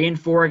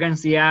 3-4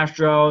 against the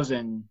Astros.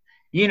 And,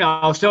 you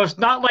know, so it's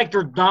not like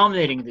they're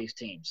dominating these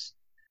teams.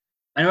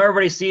 I know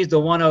everybody sees the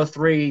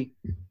 103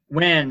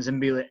 wins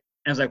and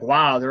it's like,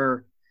 wow,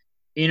 they're,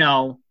 you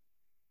know.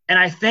 And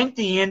I think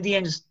the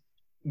Indians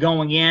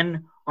going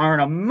in are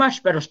in a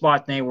much better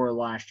spot than they were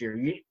last year.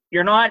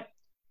 You're not –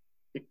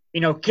 you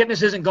know,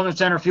 Kipnis isn't going to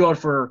center field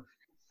for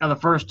the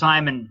first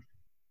time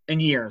in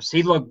years.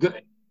 He looked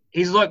good.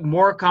 He's looked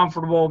more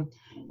comfortable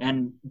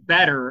and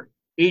better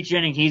each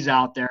inning he's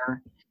out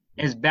there.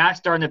 His bat's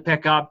starting to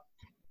pick up.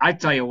 I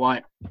tell you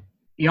what,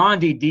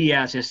 Yandy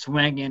Diaz is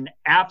swinging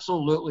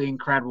absolutely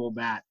incredible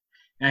bat,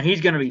 and he's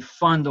going to be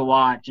fun to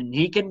watch. And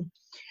he can,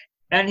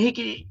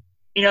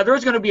 you know,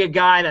 there's going to be a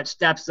guy that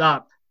steps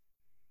up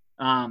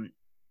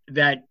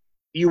that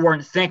you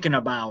weren't thinking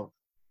about.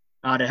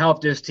 To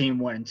help this team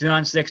win. In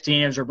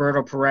 2016, it was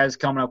Roberto Perez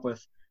coming up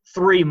with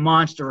 3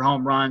 monster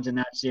home runs in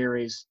that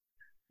series.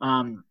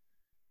 But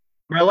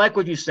I like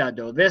what you said,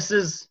 though. This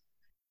is,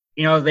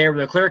 you know, they were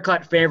the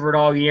clear-cut favorite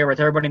all year with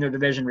everybody in their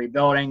division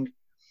rebuilding.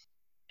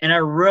 And I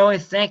really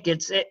think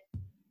it's it.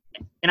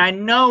 And I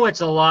know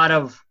it's a lot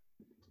of,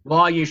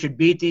 well, you should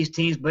beat these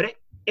teams, but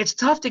it's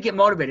tough to get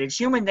motivated. It's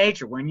human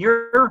nature. When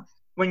you're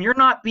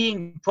not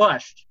being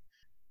pushed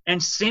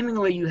and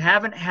seemingly you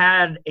haven't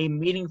had a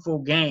meaningful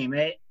game,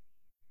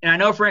 and I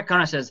know Frank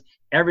Connor says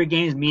every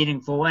game's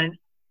meaningful, and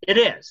it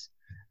is.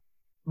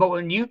 But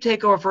when you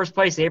take over first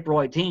place April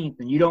 18th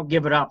and you don't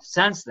give it up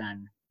since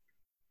then,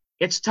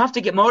 it's tough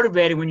to get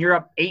motivated when you're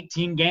up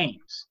 18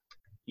 games.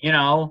 You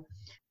know,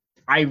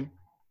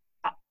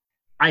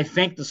 I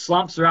think the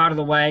slumps are out of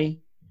the way.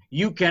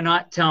 You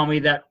cannot tell me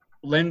that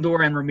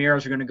Lindor and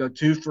Ramirez are going to go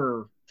 2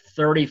 for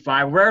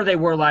 35, where they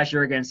were last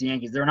year against the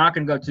Yankees. They're not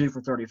going to go 2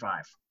 for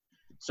 35.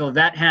 So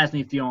that has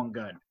me feeling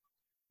good.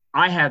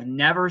 I have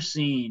never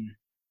seen,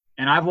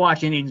 and I've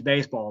watched Indians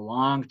baseball a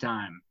long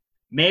time,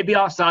 maybe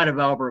outside of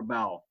Albert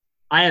Bell,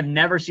 I have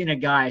never seen a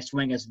guy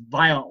swing as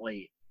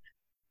violently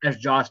as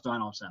Josh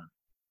Donaldson.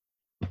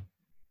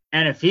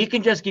 And if he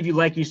can just give you,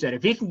 like you said,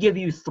 if he can give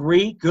you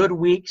 3 good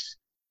weeks,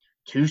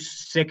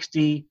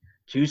 260,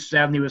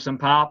 270 with some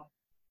pop,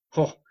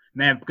 oh,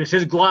 man, because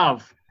his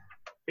glove,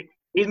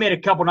 he's made a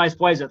couple nice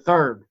plays at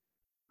third.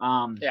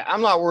 Yeah,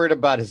 I'm not worried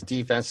about his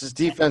defense. His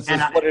defense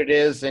is what it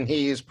is, and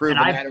he has proven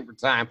that over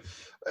time.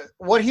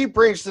 What he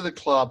brings to the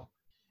club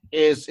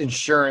is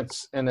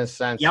insurance in a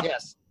sense. Yep.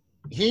 Yes.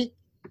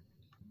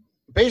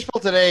 Baseball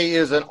today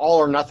is an all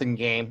or nothing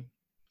game.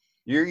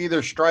 You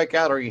either strike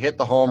out or you hit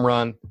the home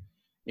run.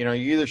 You know,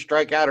 you either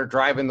strike out or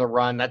drive in the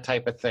run, that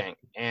type of thing.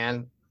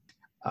 And,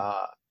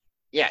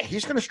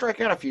 he's going to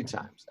strike out a few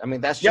times. I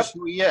mean, that's just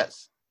who he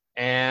is.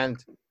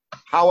 And,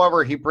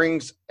 however, he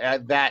brings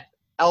that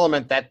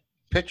element that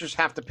pitchers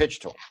have to pitch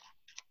to him.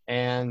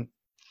 And,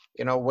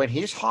 you know, when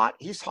he's hot,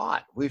 he's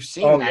hot. We've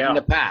seen that in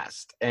the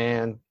past.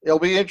 And it'll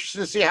be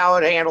interesting to see how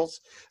it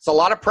handles. It's a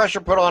lot of pressure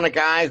put on a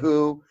guy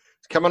who's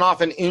coming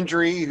off an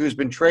injury, who's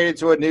been traded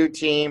to a new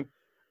team,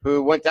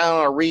 who went down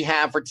on a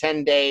rehab for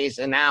 10 days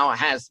and now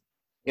has,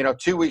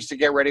 2 weeks to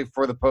get ready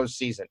for the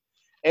postseason.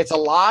 It's a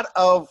lot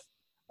of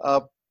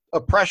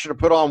pressure to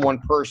put on one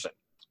person.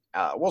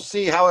 We'll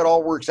see how it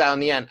all works out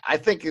in the end. I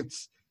think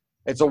it's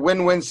a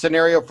win-win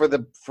scenario for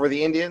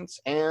the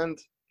Indians, and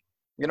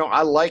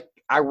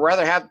I'd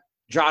rather have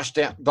Josh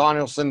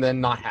Donaldson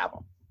than not have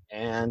him.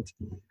 And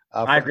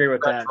I agree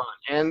with that.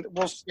 And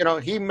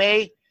he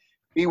may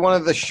be one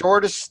of the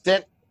shortest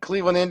stint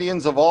Cleveland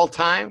Indians of all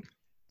time,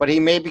 but he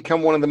may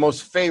become one of the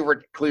most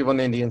favorite Cleveland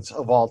Indians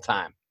of all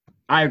time.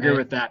 I agree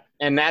with that.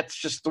 And that's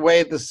just the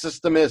way the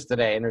system is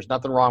today, and there's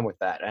nothing wrong with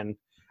that. And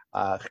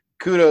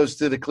kudos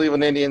to the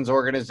Cleveland Indians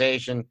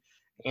organization,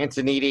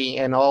 Antonini,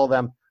 and all of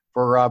them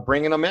for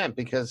bringing them in,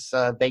 because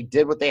they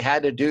did what they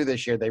had to do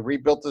this year. They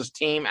rebuilt this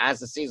team as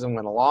the season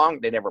went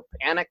along. They never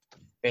panicked.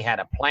 They had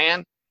a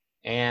plan,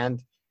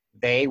 and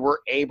they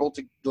were able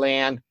to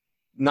land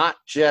not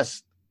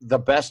just the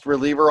best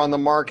reliever on the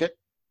market,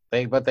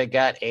 but they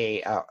got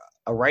a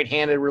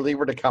right-handed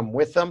reliever to come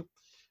with them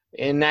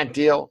in that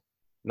deal.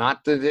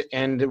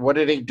 And what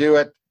did he do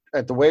at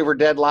the waiver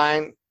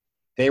deadline?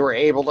 They were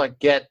able to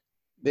get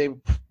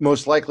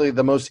most likely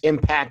the most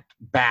impact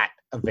bat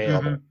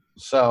available. Mm-hmm.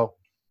 So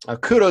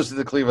kudos to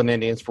the Cleveland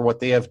Indians for what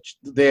they have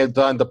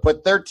done to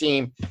put their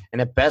team in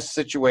the best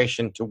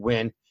situation to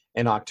win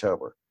in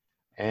October.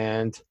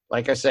 And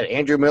like I said,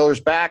 Andrew Miller's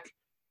back.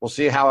 We'll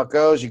see how it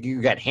goes.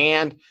 You got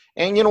Hand,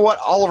 and you know what?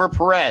 Oliver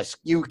Perez.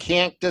 You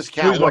can't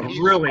discount what he's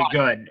really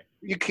good.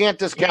 You can't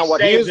discount what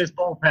he is.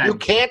 You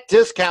can't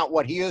discount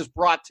what he has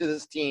brought to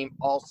this team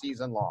all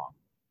season long.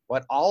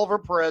 What Oliver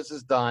Perez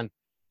has done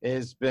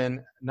has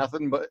been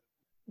nothing but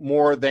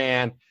more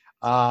than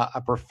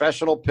a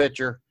professional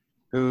pitcher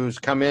who's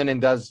come in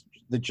and does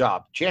the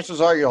job.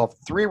 Chances are you'll have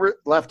 3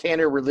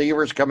 left-handed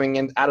relievers coming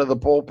in out of the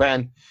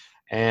bullpen,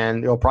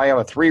 and you'll probably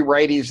have 3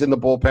 righties in the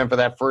bullpen for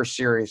that first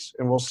series,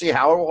 and we'll see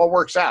how it all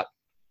works out.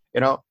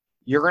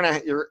 You're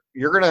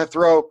gonna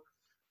throw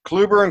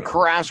Kluber and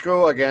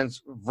Carrasco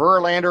against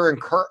Verlander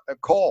and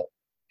Cole,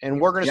 and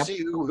we're going to see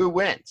who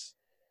wins.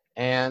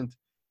 And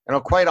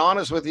quite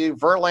honest with you,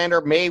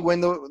 Verlander may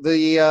win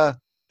the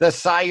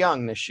Cy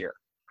Young this year,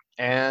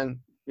 and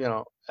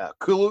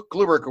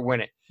Kluber could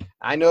win it.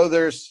 I know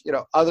there's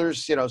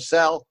others,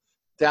 Sell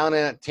down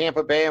in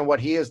Tampa Bay and what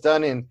he has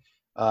done in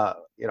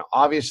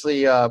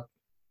obviously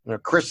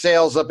Chris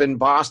Sale's up in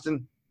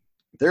Boston.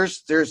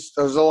 There's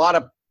a lot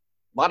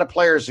of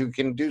players who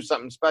can do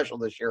something special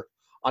this year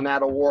on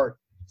that award.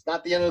 It's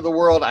not the end of the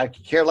world. I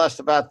care less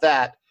about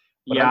that.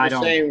 But I'm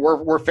just saying you're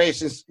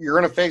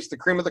going to face the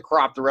cream of the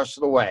crop the rest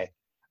of the way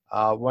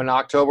when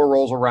October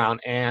rolls around,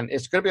 and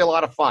it's going to be a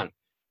lot of fun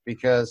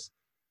because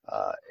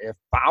if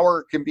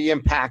Bauer can be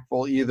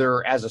impactful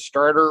either as a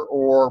starter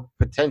or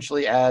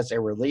potentially as a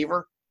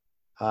reliever,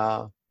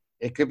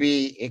 it could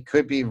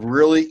be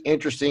really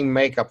interesting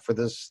makeup for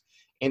this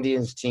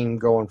Indians team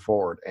going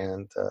forward.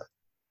 And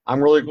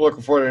I'm really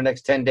looking forward to the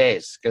next 10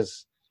 days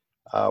because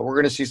we're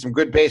going to see some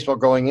good baseball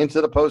going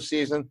into the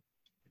postseason,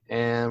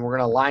 and we're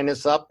going to line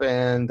this up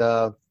and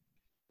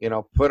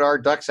put our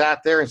ducks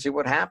out there and see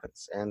what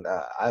happens. And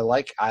I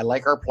like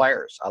our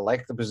players. I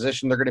like the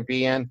position they're going to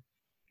be in,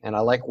 and I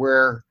like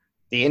where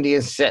the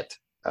Indians sit.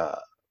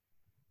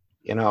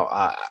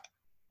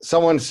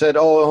 Someone said,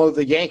 "Oh,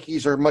 the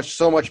Yankees are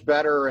so much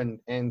better," and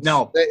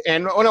no,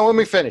 let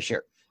me finish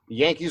here. The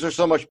Yankees are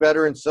so much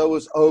better, and so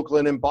is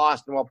Oakland and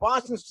Boston. Well,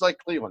 Boston's like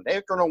Cleveland;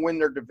 they're going to win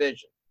their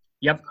division.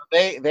 Yep.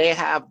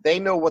 They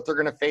know what they're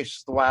going to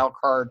face the wild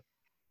card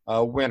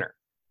winner.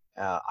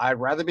 I'd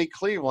rather be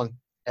Cleveland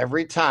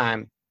every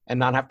time and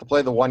not have to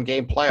play the one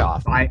game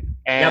playoff.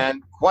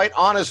 Quite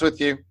honest with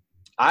you,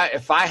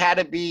 if I had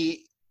to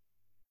be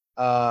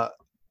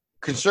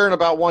concerned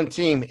about one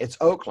team, it's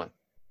Oakland.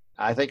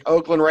 I think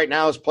Oakland right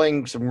now is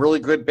playing some really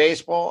good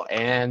baseball,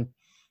 and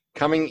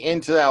coming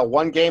into that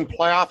one game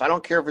playoff, I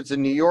don't care if it's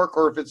in New York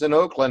or if it's in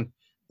Oakland,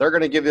 they're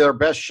going to give you their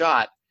best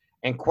shot.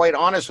 And quite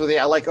honest with you,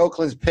 I like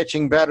Oakland's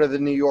pitching better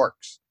than New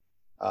York's.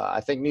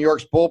 I think New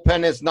York's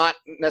bullpen is not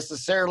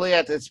necessarily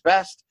at its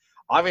best.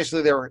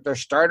 Obviously, their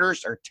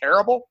starters are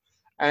terrible,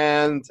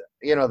 and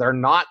they're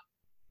not.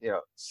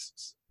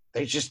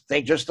 They just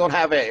don't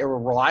have a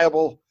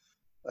reliable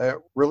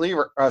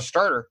reliever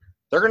starter.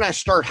 They're going to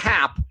start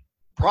Happ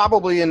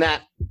probably in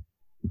that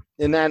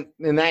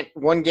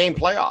one game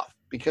playoff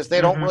because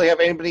they don't really have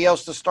anybody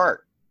else to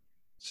start.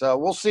 So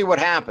we'll see what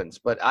happens.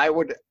 But I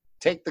would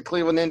take the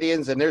Cleveland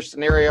Indians in their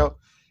scenario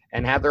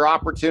and have their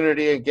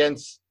opportunity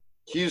against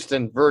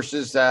Houston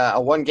versus a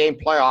one-game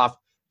playoff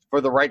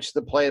for the rights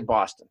to play at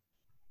Boston.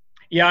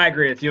 Yeah, I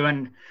agree with you.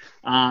 And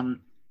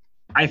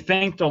I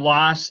think the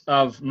loss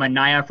of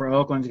Mania for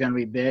Oakland is going to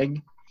be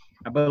big.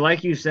 But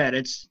like you said,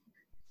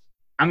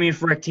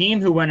 for a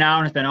team who went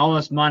out and spent all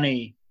this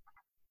money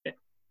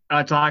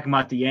talking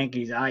about the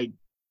Yankees,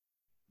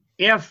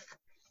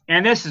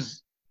 and this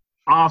is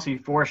obviously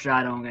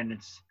foreshadowing, and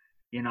it's,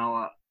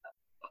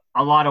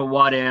 a lot of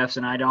what ifs,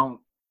 and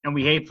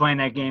we hate playing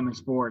that game in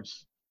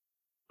sports.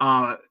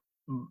 But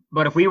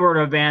if we were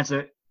to advance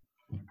it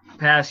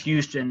past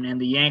Houston and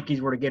the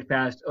Yankees were to get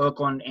past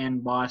Oakland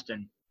and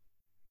Boston,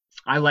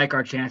 I like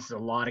our chances a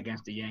lot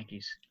against the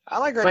Yankees. I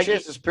like our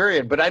chances,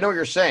 period. But I know what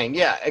you're saying.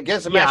 Yeah,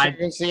 against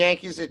the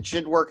Yankees, it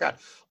should work out.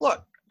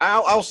 Look,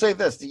 I'll say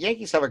this. The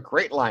Yankees have a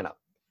great lineup,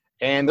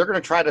 and they're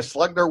going to try to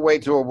slug their way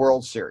to a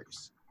World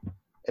Series.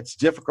 It's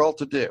difficult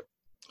to do,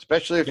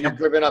 especially if you're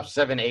giving up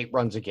 7-8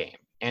 runs a game.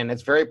 And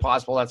it's very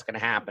possible that's going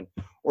to happen.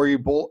 Or you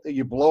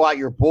blow out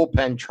your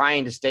bullpen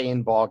trying to stay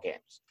in ball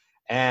games.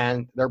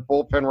 And their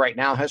bullpen right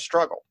now has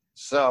struggled.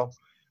 So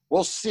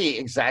we'll see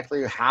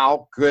exactly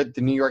how good the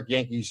New York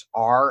Yankees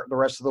are the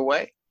rest of the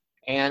way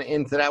and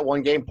into that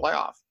one-game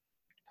playoff.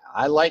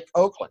 I like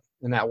Oakland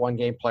in that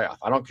one-game playoff.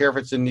 I don't care if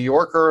it's in New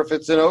York or if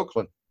it's in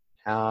Oakland.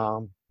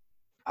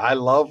 I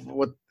love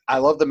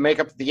the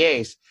makeup of the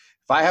A's.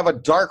 If I have a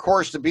dark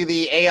horse to be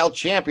the AL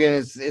champion,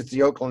 it's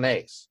the Oakland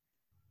A's.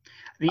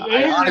 The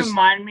A's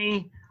remind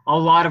me a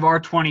lot of our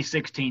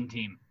 2016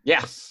 team.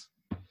 Yes.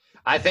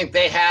 I think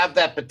they have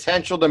that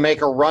potential to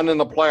make a run in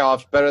the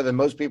playoffs better than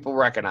most people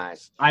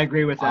recognize. I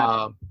agree with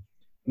that.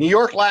 New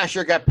York last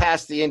year got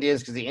past the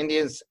Indians because the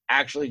Indians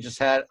actually just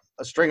had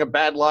a string of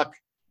bad luck,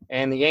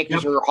 and the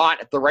Yankees were hot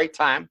at the right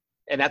time,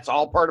 and that's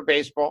all part of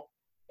baseball.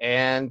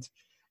 And,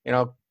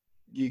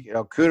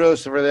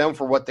 kudos for them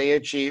for what they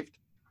achieved.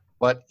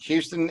 But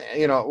Houston,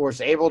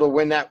 was able to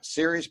win that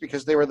series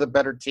because they were the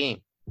better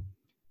team.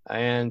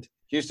 And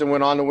Houston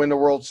went on to win the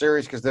World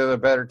Series because they're the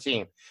better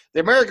team. The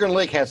American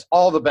League has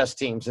all the best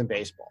teams in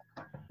baseball.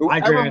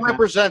 Whoever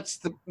represents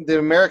the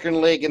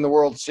American League in the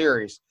World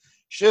Series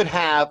should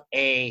have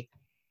a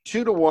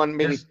 2-1,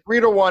 maybe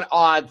 3-1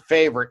 odd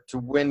favorite to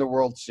win the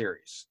World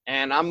Series.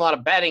 And I'm not a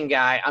betting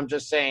guy. I'm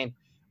just saying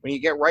when you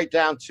get right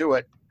down to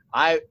it,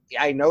 I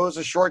know it's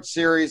a short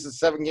series, a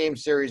 7-game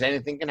series,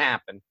 anything can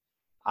happen.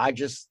 I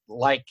just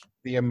like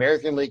the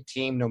American League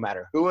team, no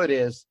matter who it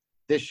is,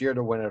 this year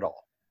to win it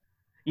all.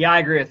 Yeah, I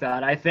agree with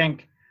that. I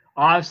think,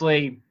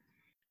 honestly,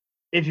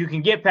 if you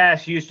can get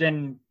past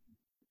Houston,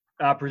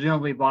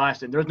 presumably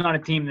Boston, there's not a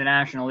team in the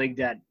National League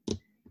that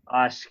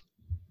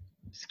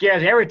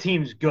scares. Every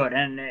team's good,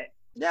 and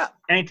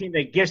any team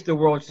that gets the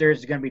World Series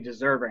is going to be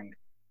deserving.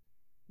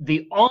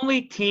 The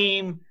only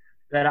team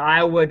that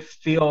I would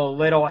feel a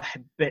little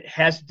bit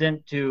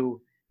hesitant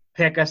to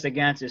pick us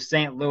against is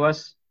St.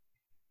 Louis.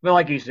 But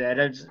like you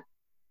said,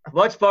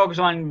 let's focus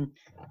on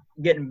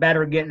getting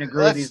better, getting a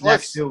groove these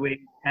next 2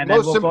 weeks. And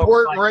most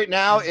important right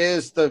now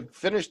is to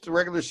finish the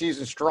regular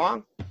season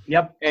strong.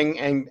 Yep.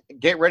 And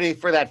get ready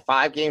for that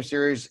 5-game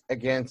series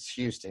against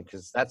Houston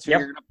because that's who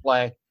you're going to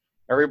play.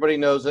 Everybody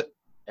knows it.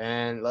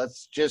 And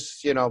let's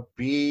just,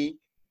 be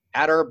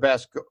at our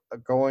best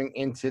going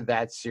into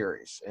that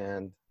series.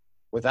 And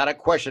without a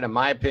question, in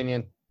my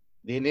opinion,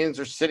 the Indians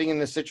are sitting in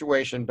this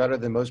situation better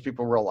than most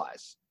people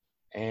realize.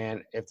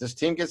 And if this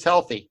team gets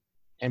healthy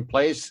and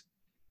plays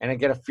and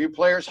get a few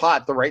players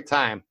hot at the right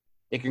time,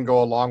 it can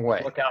go a long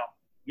way. Look out.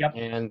 Yep.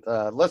 And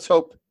let's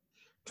hope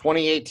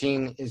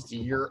 2018 is the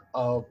year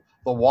of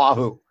the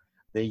Wahoo,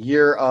 the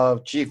year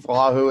of Chief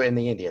Wahoo and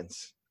the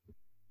Indians.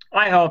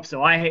 I hope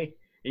so. I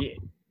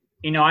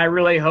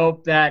really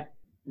hope that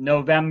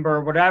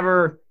November,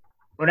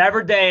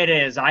 whatever day it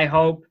is, I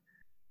hope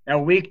a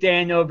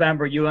weekday in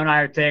November, you and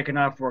I are taking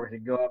off work to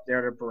go up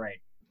there to parade.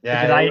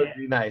 Yeah, that would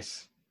be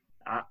nice.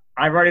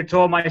 I've already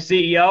told my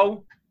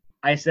CEO,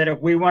 I said if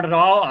we win it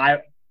all,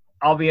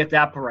 I'll be at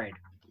that parade.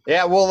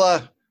 Yeah,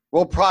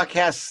 we'll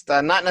broadcast,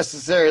 not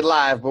necessarily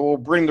live, but we'll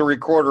bring the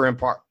recorder in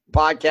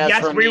podcast.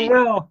 Yes, we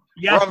will.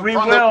 Yes, from we the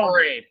will.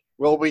 parade.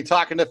 We'll be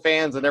talking to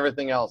fans and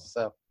everything else.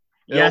 So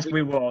Yes,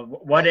 we will.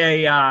 What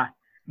a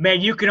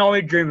man! You can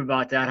only dream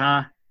about that,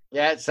 huh?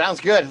 yeah, it sounds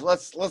good.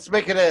 Let's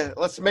make it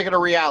a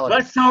reality.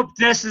 Let's hope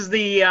this is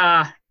the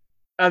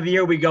of the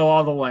year we go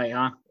all the way,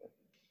 huh?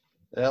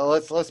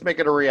 Let's make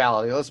it a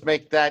reality. Let's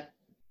make that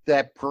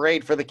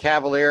parade for the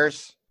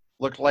Cavaliers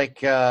look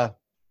like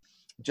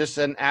just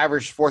an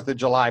average 4th of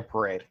July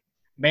parade.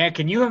 Man,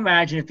 can you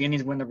imagine if the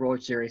Indians win the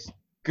World Series?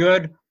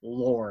 Good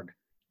Lord.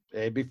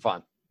 It'd be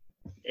fun.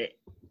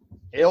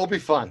 It'll be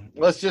fun.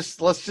 Let's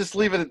just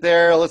leave it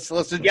there. Let's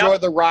enjoy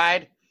the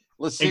ride.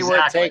 Let's see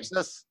where it takes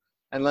us,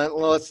 and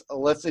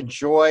let's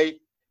enjoy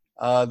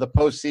the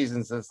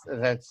postseason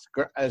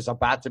that's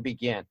about to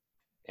begin.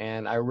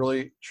 And I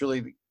really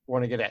truly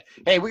want to get at.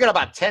 Hey, we got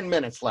about 10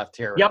 minutes left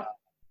here. Yep.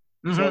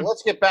 So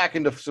let's get back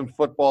into some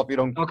football if you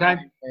don't. Okay.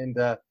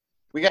 And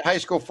we got high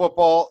school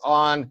football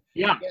on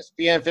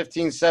ESPN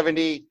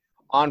 1570.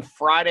 On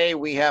Friday,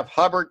 we have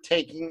Hubbard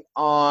taking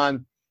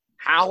on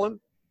Howland.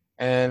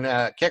 And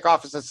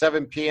kickoff is at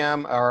 7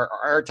 p.m.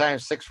 Our time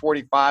is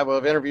 6:45. We'll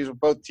have interviews with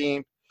both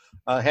teams,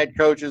 head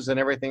coaches, and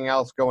everything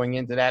else going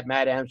into that.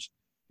 Matt Emsch,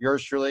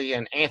 yours truly,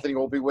 and Anthony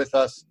will be with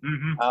us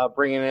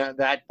bringing in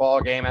that ball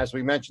game. As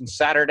we mentioned,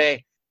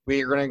 Saturday,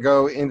 we are going to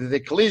go into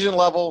the collegiate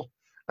level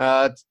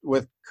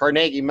with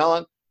Carnegie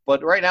Mellon.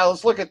 But right now,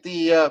 let's look at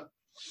the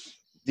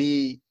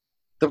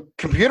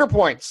computer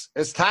points.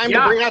 It's time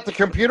to bring out the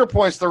computer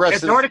points the rest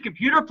of the It's already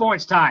computer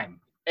points time.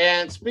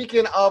 And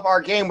speaking of our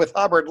game with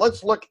Hubbard,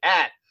 let's look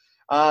at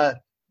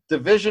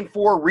Division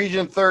 4,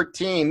 Region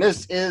 13.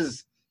 This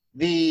is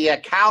the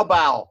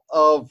cowbell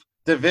of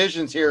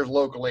divisions here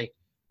locally.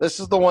 This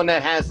is the one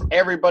that has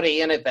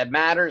everybody in it that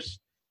matters,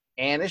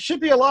 and it should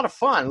be a lot of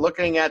fun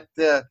looking at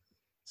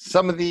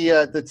some of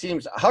the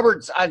teams.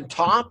 Hubbard's on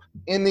top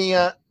in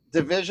the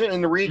division,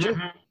 in the region.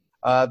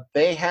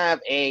 They have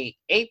a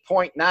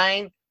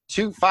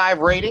 8.925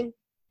 rating.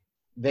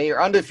 They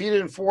are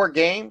undefeated in 4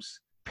 games.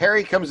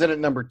 Perry comes in at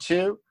number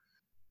 2.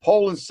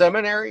 Poland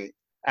Seminary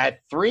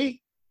at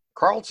 3.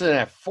 Carlton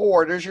at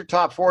 4. There's your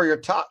top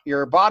 4.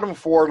 Your bottom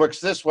 4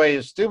 looks this way: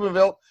 is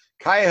Steubenville,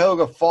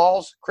 Cuyahoga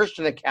Falls,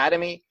 Christian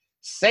Academy,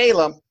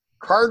 Salem.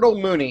 Cardinal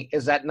Mooney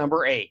is at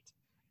number 8.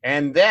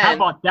 And then how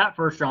about that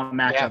first round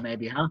matchup,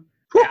 maybe, huh?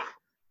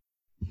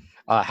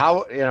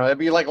 It'd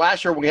be like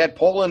last year when we had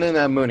Poland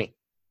and Mooney,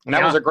 and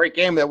that was a great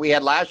game that we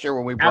had last year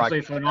when we brought.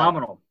 Absolutely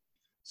phenomenal.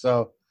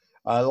 So.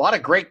 A lot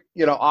of great,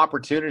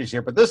 opportunities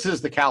here, but this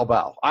is the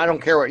cowbell. I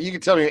don't care what you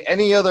can tell me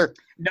any other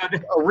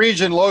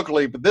region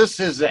locally, but this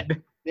is it.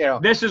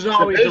 This is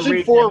always the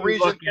region 4,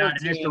 region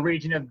 13. It's the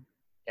region of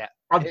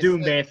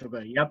doom,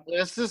 basically. Yep.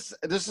 This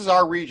is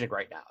our region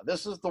right now.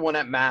 This is the one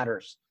that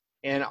matters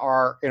in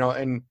our,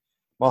 in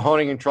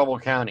Mahoning and Trumbull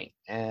County.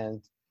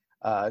 And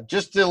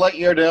just to let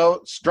you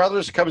know,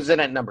 Struthers comes in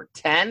at number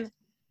 10.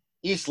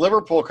 East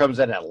Liverpool comes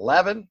in at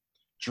 11.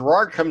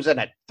 Girard comes in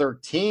at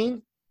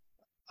 13.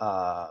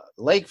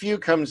 Lakeview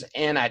comes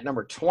in at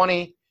number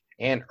 20,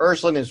 and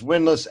Ursuline is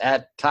winless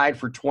tied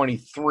for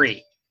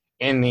 23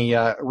 in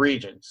the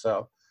region.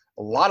 So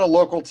a lot of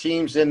local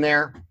teams in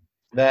there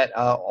that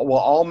will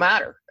all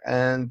matter.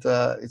 And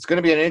it's going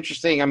to be an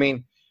interesting – I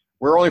mean,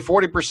 we're only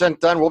 40%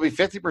 done. We'll be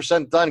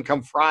 50% done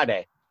come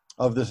Friday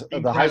of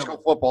the high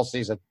school football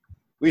season.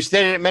 We've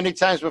stated it many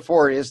times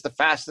before. It is the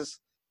fastest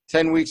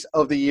 10 weeks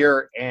of the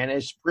year, and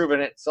it's proven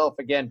itself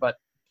again. But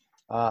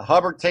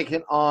Hubbard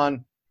taking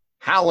on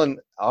Howland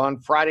on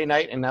Friday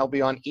night, and that'll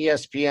be on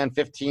ESPN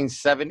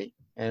 1570,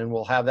 and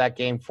we'll have that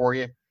game for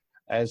you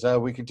as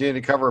we continue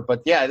to cover it.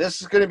 But, yeah,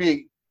 this is going to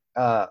be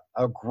a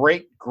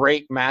great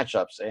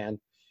matchups. And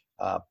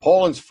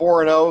Poland's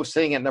 4-0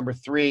 sitting at number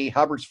 3.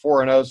 Hubbard's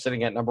 4-0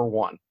 sitting at number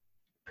 1.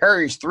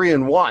 Perry's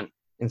 3-1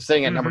 and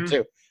sitting at number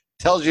 2.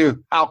 Tells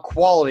you how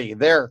quality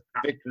their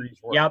victories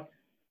were. Yep.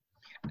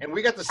 And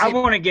we got to see – I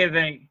want to get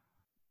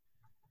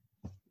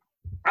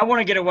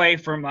away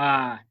from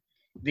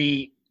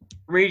the –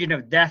 region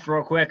of death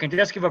real quick and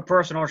just give a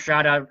personal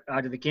shout out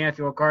to the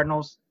Canfield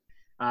Cardinals.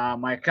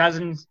 My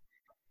cousins,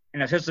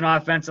 an assistant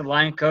offensive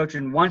line coach,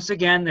 and once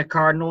again the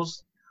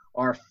Cardinals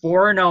are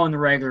 4-0 in the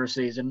regular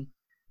season.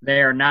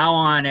 They are now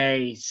on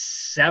a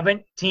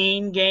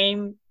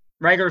 17-game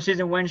regular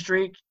season win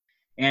streak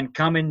and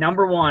come in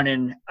number 1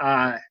 in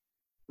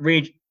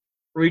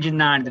Region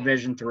 9,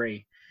 Division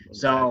 3.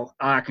 So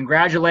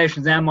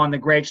congratulations them on the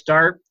great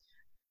start.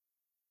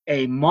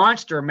 A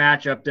monster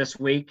matchup this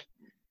week.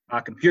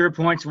 Computer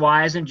points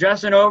wise, and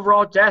just an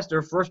overall test.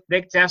 Their first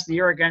big test of the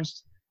year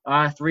against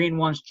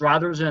 3-1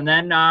 Struthers, and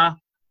then I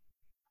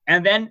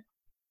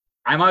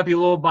might be a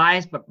little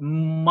biased, but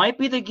might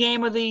be the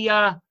game of the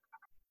area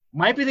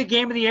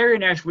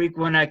next week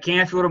when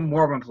Canfield and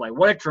Morven play.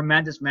 What a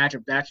tremendous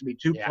matchup that should be.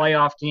 2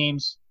 playoff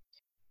teams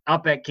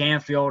up at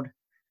Canfield.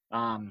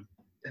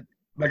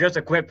 But just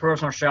a quick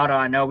personal shout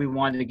out. I know we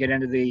wanted to get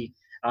into the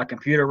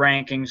computer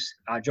rankings.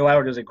 Joe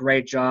Edward does a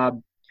great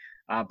job,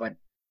 but.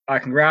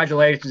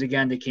 Congratulations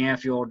again to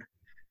Canfield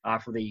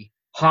for the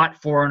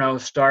hot 4-0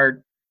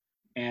 start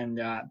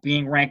and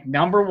being ranked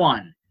number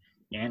 1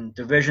 in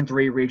Division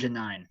 3, Region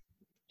 9.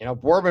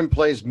 Boardman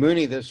plays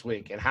Mooney this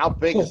week, and how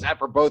big is that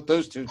for both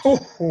those two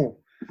teams?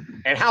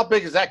 And how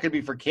big is that could be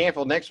for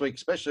Canfield next week,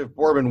 especially if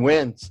Boardman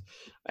wins,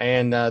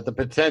 and the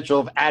potential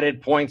of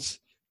added points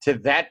to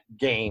that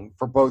game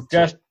for both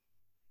teams.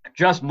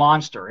 Just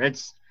monster.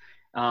 It's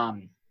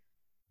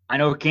I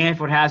know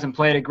Canfield hasn't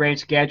played a great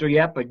schedule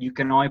yet, but you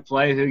can only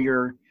play who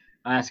your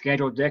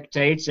schedule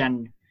dictates,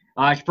 and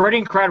it's pretty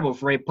incredible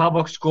for a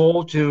public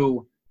school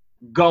to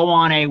go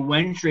on a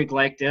win streak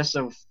like this.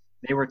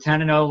 They were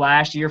 10-0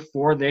 last year,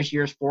 this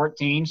year's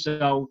 14,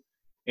 so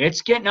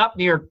it's getting up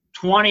near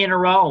 20 in a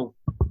row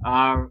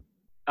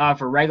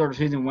for regular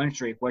season win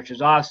streak, which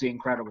is obviously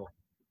incredible.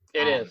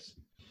 It is.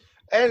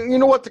 And you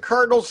know what? The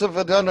Cardinals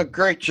have done a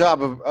great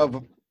job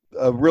of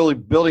really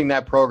building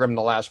that program in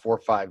the last 4 or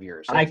 5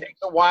 years. It takes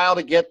a while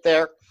to get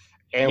there,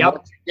 and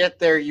once you get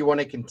there, you want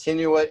to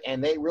continue it,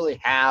 and they really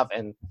have.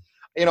 And,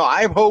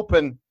 I'm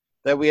hoping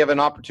that we have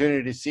an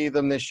opportunity to see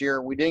them this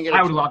year. We didn't get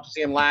a chance to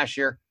see them last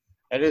year.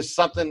 It is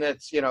something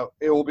that's, it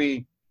will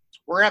be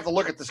 – we're going to have to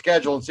look at the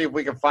schedule and see if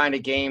we can find a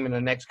game in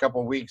the next couple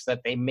of weeks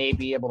that they may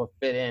be able to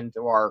fit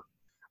into our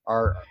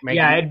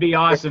it'd be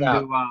awesome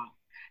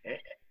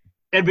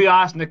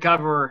to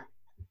cover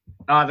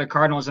the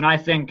Cardinals, and I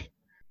think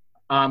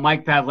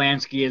Mike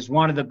Pavlansky is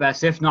one of the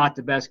best, if not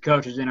the best,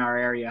 coaches in our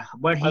area.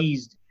 What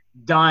he's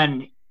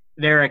done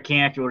there at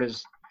Canfield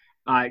is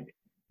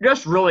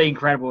just really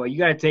incredible. You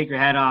got to take your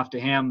hat off to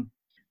him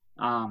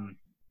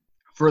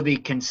for the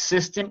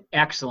consistent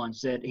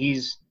excellence that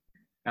he's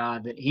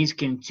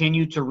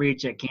continued to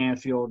reach at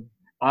Canfield.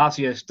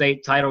 Obviously, a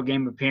state title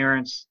game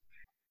appearance,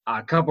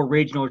 a couple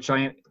regional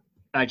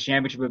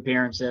championship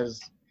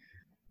appearances,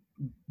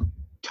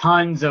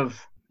 tons of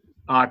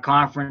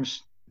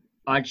conference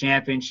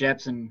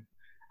championships. And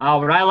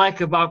what I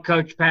like about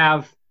Coach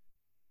Pav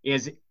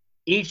is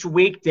each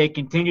week they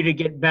continue to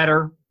get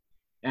better,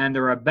 and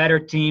they're a better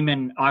team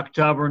in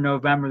October,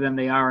 November than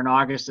they are in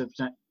August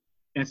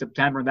and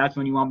September. That's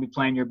when you want to be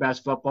playing your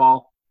best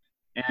football.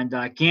 And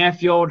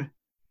Canfield,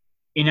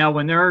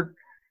 when there's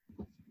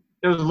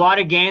a lot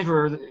of games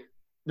where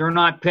they're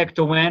not picked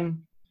to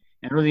win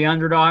and we're the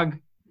underdog,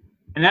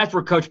 and that's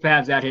where Coach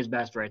Pav's at his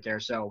best right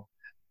there. So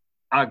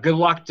good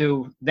luck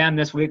to them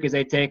this week as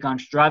they take on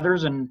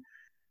Struthers, and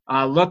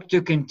look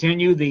to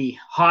continue the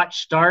hot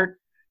start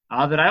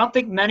that I don't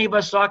think many of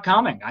us saw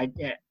coming.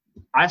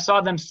 I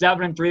saw them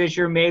 7-3 this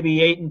year, maybe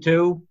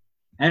 8-2,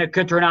 and it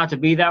could turn out to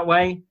be that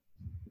way.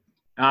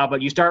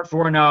 But you start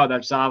 4-0,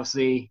 that's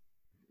obviously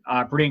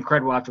pretty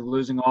incredible after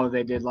losing all that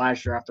they did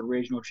last year after the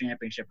regional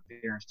championship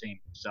appearance team.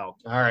 So,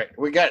 all right,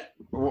 we got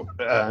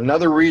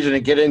another region to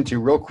get into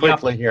real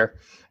quickly here.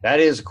 That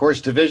is, of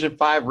course, Division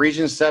 5,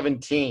 Region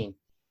 17.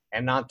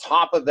 And on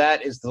top of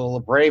that is the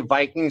LeBray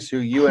Vikings, who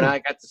you and I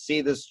got to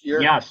see this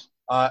year. Yes.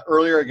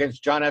 Earlier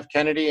against John F.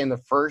 Kennedy in the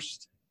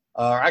first,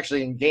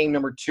 actually in game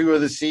number 2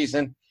 of the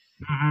season.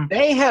 Mm-hmm.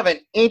 They have an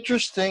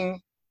interesting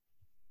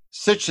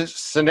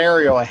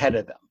scenario ahead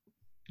of them.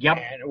 Yep.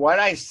 And what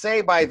I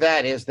say by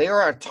that is they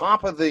are on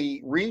top of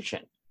the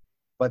region,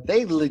 but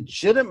they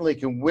legitimately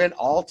can win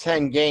all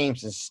 10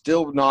 games and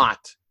still not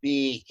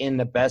be in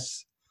the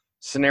best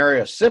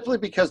scenario, simply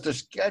because their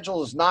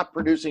schedule is not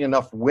producing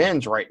enough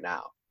wins right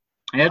now.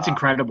 That's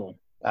incredible.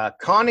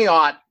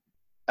 Conneaut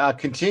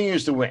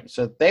continues to win.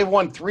 So they've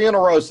won 3 in a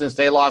row since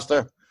they lost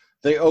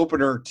the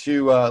opener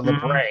to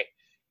LeBray.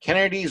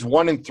 Kennedy's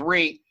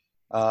 1-3.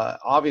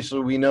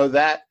 Obviously, we know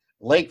that.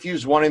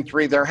 Lakeview's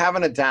 1-3. They're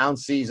having a down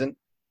season.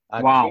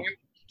 Wow.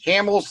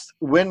 Campbell's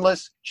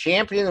winless.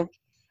 Champion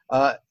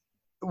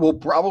will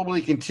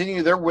probably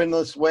continue their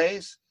winless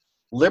ways.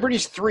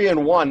 Liberty's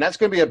 3-1. That's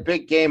going to be a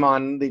big game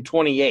on the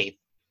 28th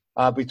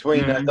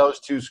between those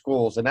two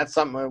schools, and that's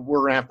something we're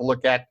going to have to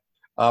look at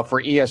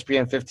for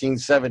ESPN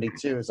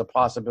 1572 as a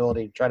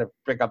possibility to try to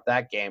pick up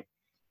that game.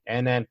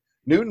 And then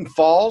Newton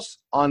Falls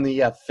on the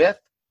 5th.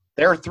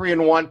 They're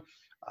 3-1.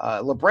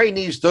 LeBray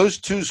needs those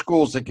two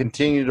schools to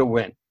continue to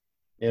win.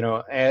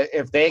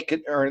 If they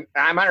could, or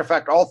as a matter of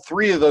fact, all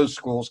 3 of those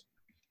schools,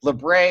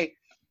 LeBray,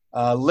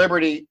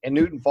 Liberty, and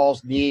Newton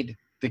Falls, need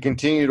to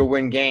continue to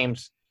win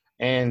games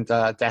and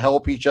to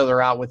help each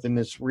other out within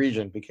this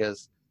region,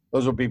 because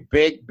those will be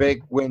big,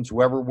 big wins,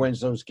 whoever wins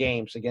those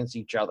games against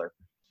each other.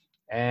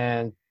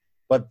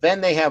 But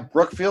then they have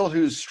Brookfield,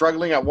 who's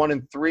struggling at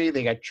 1-3.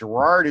 They got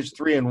Girard, who's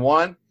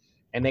 3-1,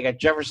 and they got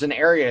Jefferson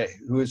Area,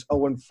 who is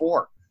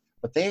 0-4.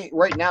 But they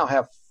right now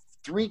have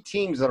 3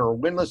 teams that are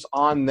winless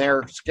on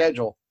their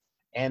schedule,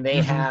 and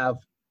they have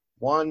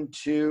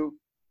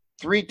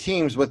 3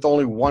 teams with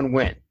only 1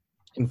 win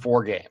in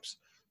 4 games.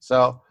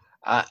 So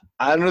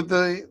under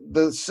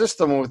the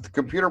system with the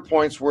computer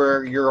points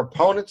where your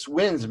opponent's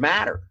wins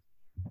matter.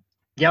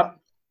 Yep.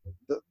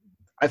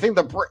 I think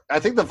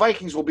the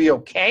Vikings will be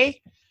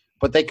okay,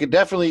 but they could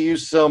definitely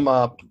use some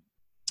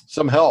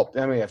help.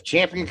 I mean, if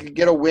Champion could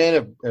get a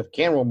win, if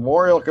Canton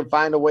Memorial could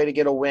find a way to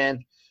get a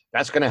win,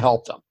 that's going to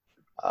help them.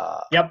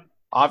 Yep.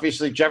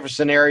 Obviously,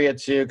 Jefferson Area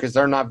too, because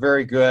they're not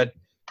very good.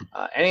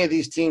 Any of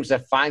these teams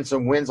that find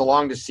some wins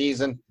along the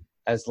season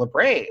as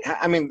LeBray.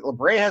 I mean,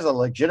 LeBray has a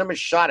legitimate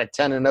shot at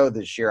 10-0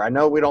 this year. I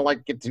know we don't like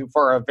to get too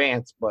far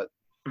advanced, but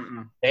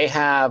they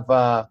have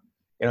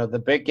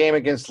the big game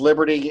against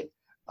Liberty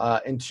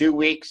in 2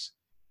 weeks,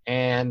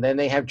 and then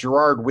they have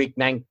Girard week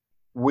 9.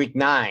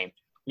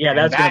 Yeah,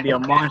 that's going to be a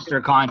monster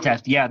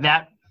contest. Yeah,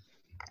 that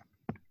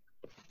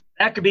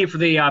could be for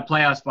the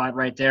playoff spot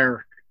right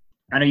there.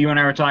 I know you and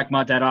I were talking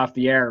about that off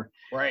the air.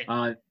 Right.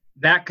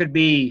 That could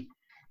be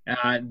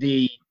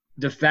the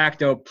de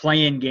facto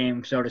play-in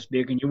game, so to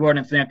speak, and you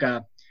wouldn't think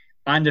a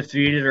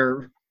undefeated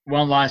or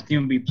one-loss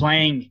team would be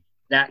playing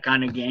that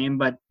kind of game,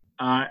 but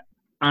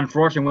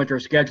unfortunately with their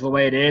schedule the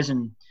way it is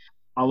and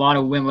a lot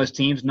of winless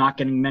teams not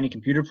getting many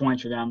computer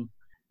points for them,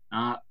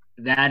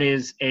 that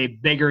is a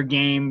bigger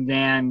game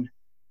than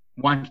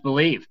once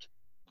believed.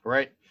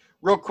 Right.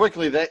 Real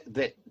quickly,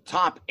 the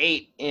top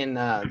 8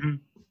 in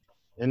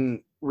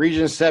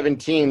Region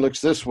 17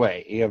 looks this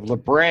way. You have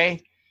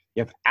LeBray,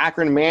 you have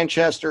Akron,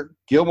 Manchester,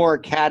 Gilmore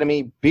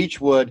Academy,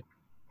 Beechwood,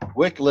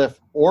 Wycliffe,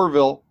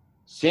 Orville,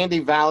 Sandy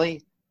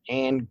Valley,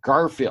 and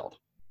Garfield.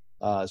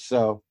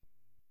 So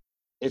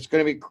it's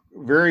going to be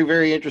very,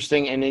 very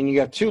interesting. And then you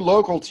have 2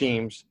 local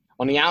teams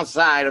on the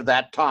outside of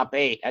that top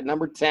 8. At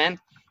number 10,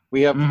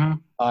 we have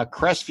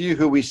Crestview,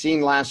 who we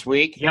seen last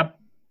week. Yep.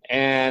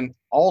 And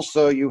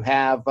also you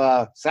have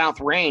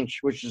South Range,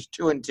 which is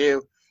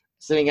 2-2,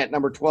 sitting at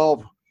number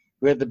 12,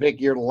 who had the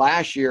big year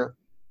last year.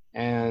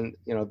 And,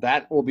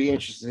 that will be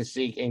interesting to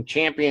see. And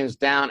Champions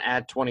down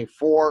at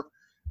 24.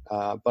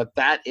 But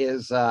that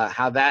is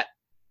how that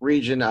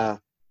region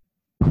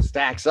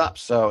stacks up.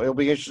 So it'll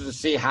be interesting to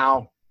see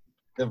how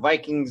the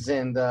Vikings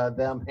and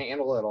them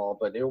handle it all.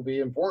 But it will be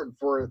important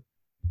for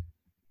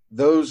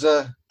those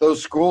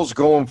schools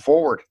going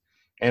forward.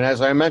 And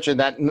as I mentioned,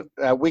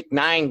 that week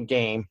 9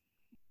 game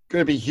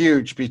going to be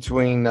huge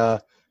between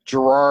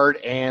Girard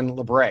and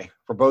LeBray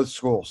for both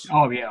schools.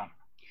 Oh, yeah.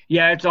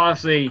 Yeah, it's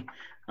obviously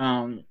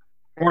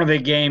one of the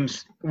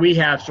games we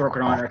have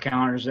circled on our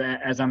calendars,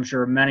 as I'm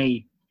sure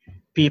many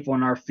people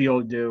in our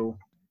field do.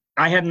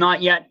 I have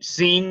not yet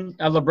seen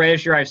LeBray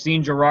this year. I've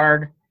seen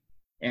Girard,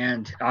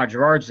 and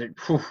Girard's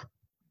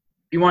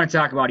you want to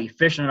talk about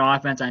efficient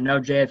offense. I know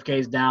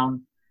JFK's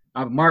down.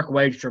 Mark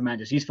Wade's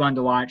tremendous. He's fun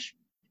to watch.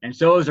 And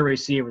so is the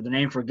receiver. The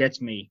name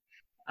forgets me.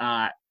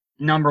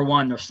 Number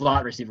 1, the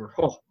slot receiver.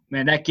 Oh,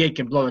 man, that kid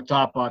can blow the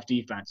top off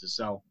defenses.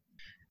 So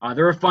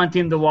they're a fun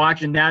team to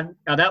watch. And that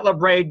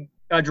LeBray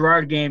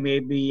Girard game may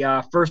be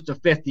first to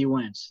 50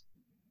 wins.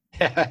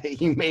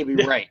 You may be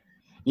right.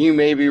 You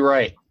may be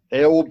right.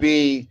 It will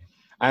be,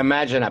 I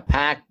imagine, a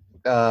packed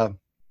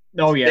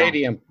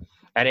stadium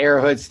at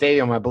Arrowhead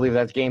Stadium. I believe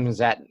that game is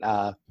at.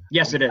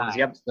 Yes, it is.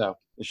 Yep. So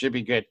it should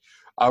be good.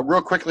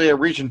 Real quickly, at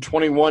Region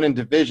 21 in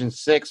Division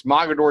 6,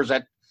 Mogador's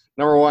at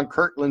number 1,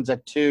 Kirtland's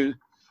at 2,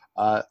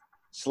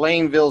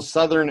 Slainville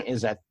Southern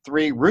is at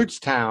 3,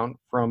 Rootstown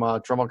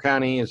from Trumbull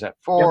County is at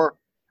 4,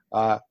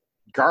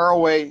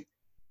 Garraway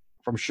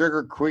from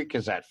Sugar Creek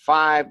is at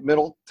 5,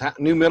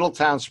 New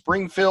Middletown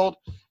Springfield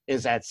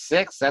is at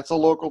 6. That's a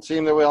local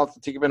team that we'll have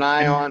to keep an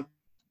eye on.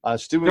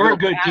 They're a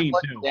good team,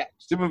 too. Yeah,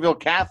 Steubenville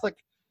Catholic,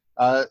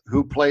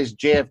 who plays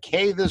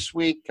JFK this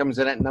week, comes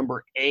in at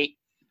number 8.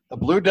 The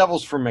Blue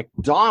Devils from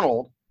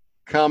McDonald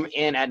come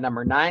in at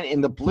number 9.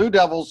 And the Blue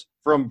Devils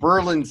from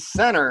Berlin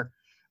Center,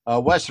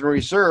 Western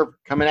Reserve,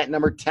 come in at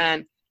number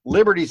 10.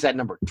 Liberty's at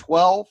number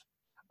 12.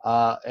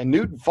 And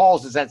Newton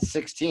Falls is at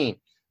 16.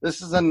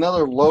 This is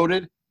another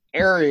loaded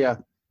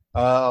area,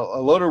 a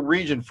loaded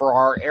region for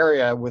our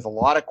area with a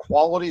lot of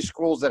quality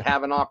schools that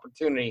have an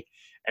opportunity.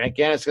 And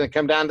again, it's going to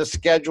come down to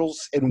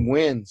schedules and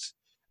wins,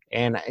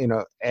 and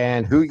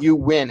and who you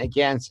win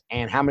against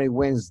and how many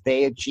wins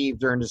they achieve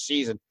during the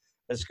season.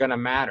 That's going to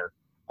matter,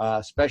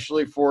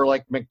 especially for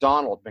like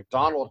McDonald.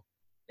 McDonald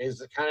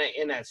is kind of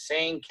in that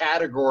same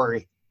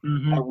category,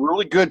 a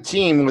really good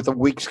team with a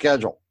weak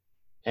schedule.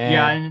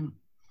 And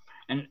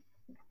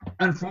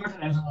unfortunately,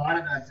 there's a lot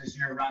of that this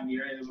year around the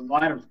area. There's a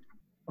lot of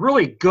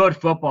really good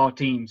football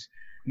teams.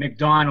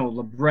 McDonald,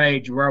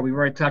 LeBray, Girard, we've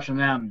already touched on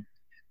them.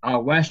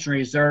 Western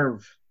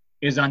Reserve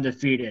is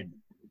undefeated.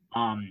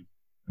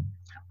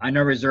 I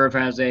know Reserve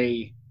has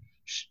a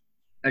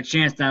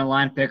chance down the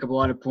line to pick up a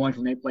lot of points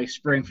when they play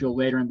Springfield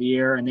later in the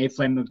year, and they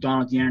play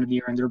McDonald at the end of the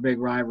year in their big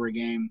rivalry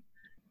game.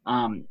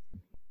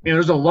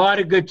 There's a lot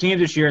of good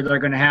teams this year that are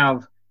going to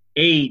have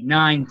 8,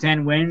 9,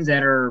 10 wins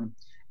that are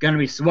going to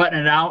be sweating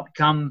it out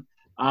come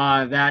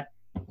that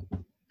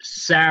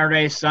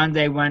Saturday,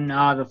 Sunday when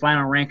the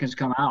final rankings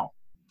come out.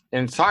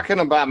 And talking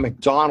about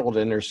McDonald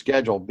and their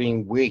schedule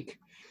being weak,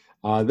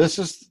 this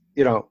is,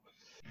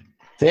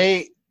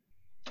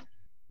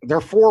 their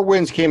 4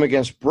 wins came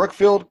against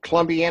Brookfield,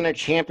 Columbiana,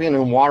 Champion,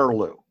 and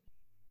Waterloo.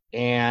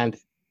 And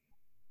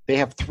they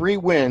have 3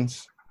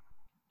 wins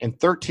and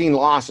 13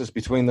 losses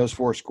between those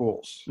 4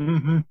 schools.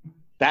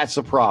 That's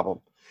a problem.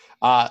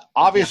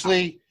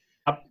 Obviously,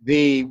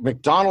 the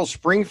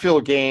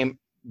McDonald-Springfield game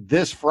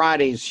this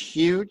Friday is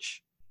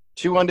huge.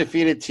 2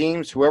 undefeated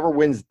teams. Whoever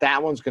wins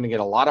that one's going to get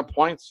a lot of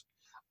points.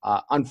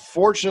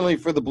 Unfortunately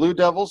for the Blue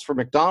Devils, for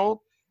McDonald,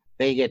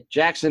 they get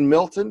Jackson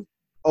Milton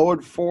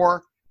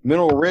 0-4.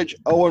 Mineral Ridge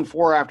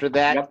 0-4 after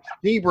that. Yep.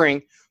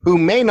 Sebring, who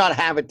may not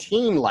have a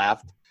team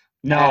left.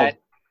 No.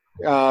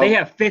 They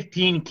have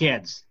 15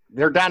 kids.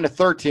 They're down to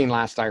 13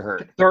 last I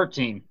heard.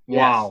 13.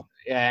 Wow.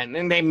 Yes.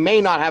 And they may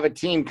not have a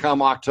team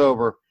come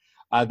October.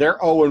 They're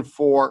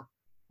 0-4.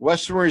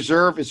 Western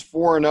Reserve is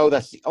 4-0.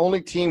 That's the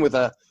only team with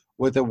a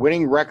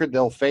winning record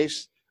they'll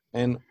face.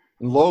 And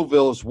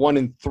Lowville is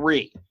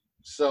 1-3.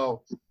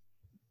 So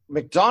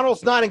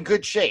McDonald's not in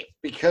good shape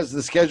because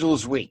the schedule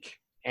is weak.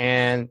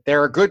 And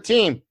they're a good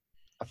team,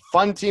 a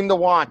fun team to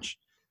watch.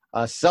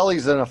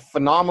 Sully's a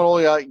phenomenal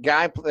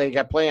guy. They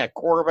got playing at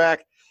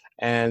quarterback,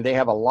 and they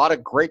have a lot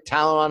of great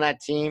talent on that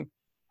team.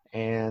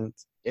 And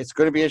it's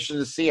going to be interesting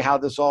to see how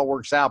this all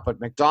works out. But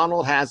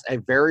McDonald has a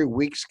very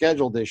weak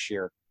schedule this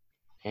year,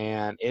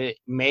 and it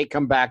may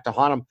come back to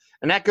haunt them.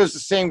 And that goes the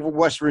same for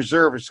West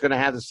Reserve. It's going to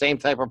have the same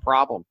type of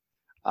problem.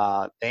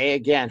 They,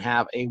 again,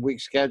 have a weak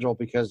schedule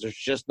because there's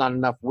just not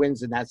enough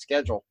wins in that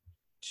schedule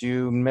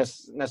to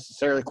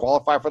necessarily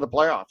qualify for the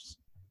playoffs.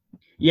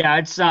 Yeah,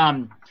 it's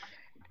like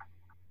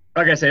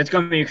I said, it's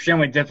going to be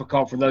extremely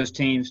difficult for those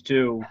teams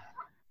to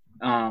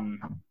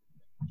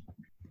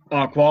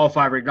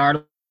qualify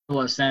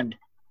regardless. And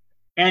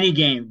any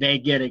game they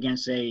get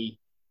against a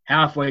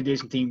halfway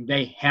decent team,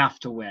 they have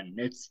to win.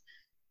 It's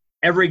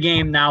every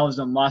game now is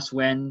a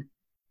must-win,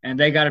 and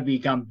they got to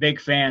become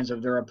big fans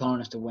of their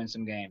opponents to win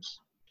some games.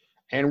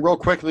 And real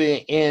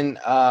quickly, in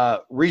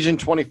Region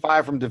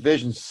 25 from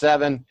Division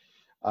 7,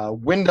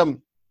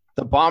 Wyndham,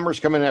 the Bombers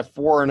come in at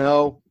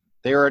 4-0.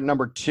 They are at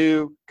number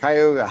 2.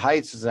 Cuyahoga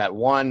Heights is at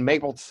 1.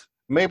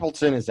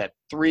 Mapleton is at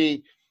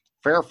 3.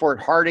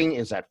 Fairfort Harding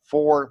is at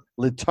 4.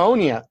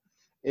 Latonia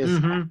is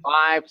at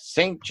 5.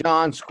 St.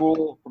 John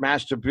School from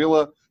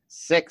Ashtabula,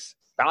 6.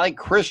 Valley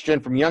Christian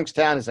from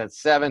Youngstown is at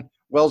 7.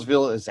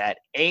 Wellsville is at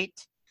 8.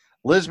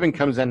 Lisbon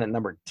comes in at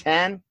number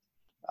 10.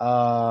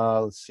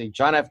 Let's see.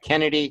 John F.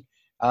 Kennedy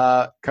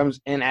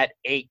comes in at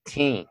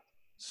 18.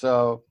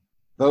 So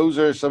those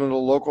are some of the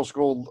local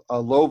schools.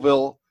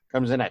 Lowville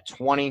comes in at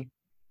 20.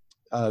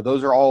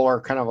 Those are all our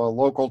kind of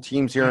local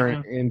teams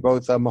here in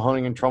both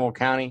Mahoning and Trumbull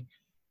County.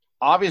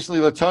 Obviously,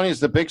 Latonia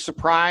is the big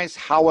surprise.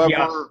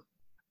 However,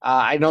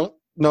 I don't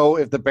know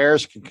if the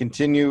Bears can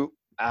continue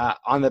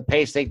on the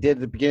pace they did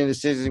at the beginning of the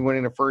season,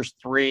 winning the first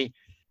 3.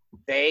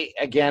 They,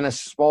 again, a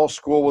small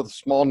school with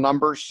small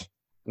numbers.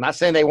 I'm not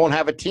saying they won't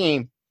have a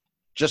team,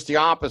 just the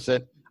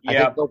opposite. I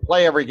think they'll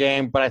play every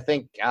game, but I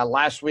think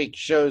last week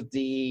showed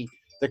the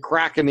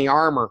crack in the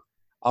armor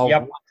of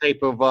what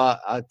type of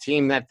a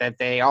team that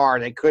they are.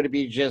 They could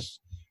be just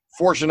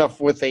fortunate enough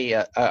with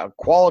a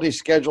quality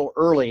schedule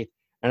early,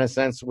 in a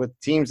sense, with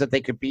teams that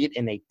they could beat,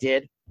 and they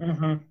did.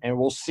 And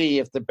we'll see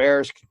if the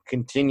Bears can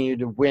continue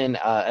to win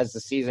as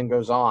the season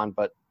goes on.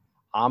 But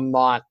I'm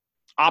not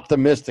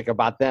optimistic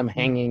about them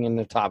hanging in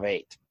the top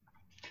 8.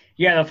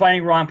 Yeah, the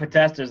Fighting Ron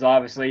Potestas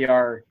obviously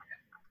are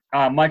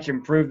much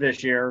improved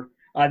this year.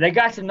 They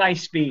got some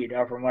nice speed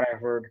from what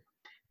I've heard.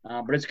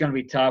 But it's going to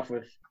be tough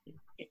with,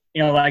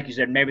 like you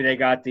said, maybe they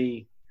got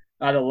the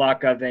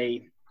luck of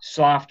a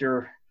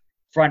softer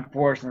front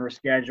portion of their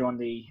schedule, and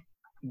the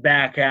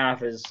back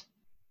half is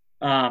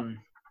a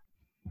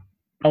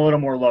little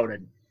more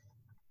loaded.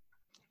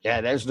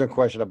 Yeah, there's no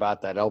question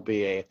about that.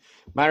 LBA.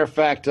 Matter of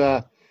fact,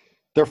 their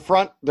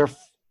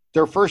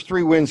first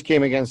 3 wins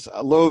came against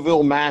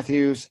Lowville,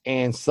 Matthews,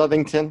 and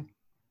Southington.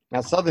 Now,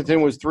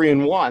 Southington was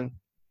 3-1,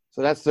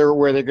 so that's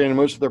where they're getting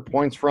most of their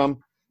points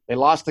from. They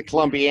lost to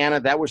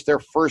Columbiana. That was their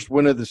first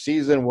win of the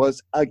season,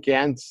 was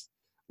against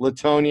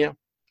Latonia,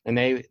 and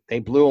they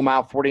blew them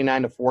out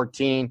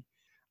 49-14.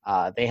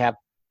 They have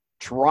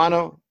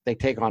Toronto. They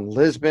take on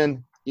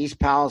Lisbon, East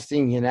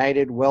Palestine,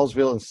 United,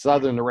 Wellsville, and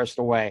Southern the rest of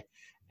the way.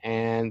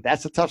 And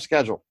that's a tough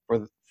schedule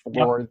for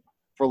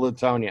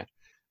Latonia.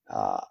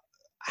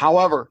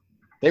 However,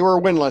 they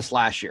were winless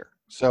last year.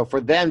 So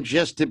for them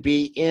just to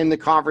be in the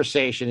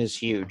conversation is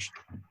huge.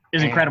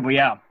 It's incredible,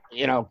 yeah.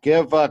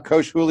 Give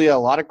Coach Julia a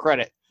lot of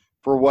credit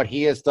for what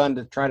he has done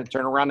to try to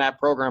turn around that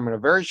program in a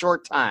very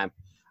short time.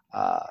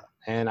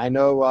 And I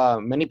know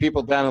many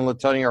people down in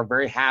Latonia are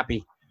very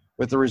happy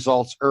with the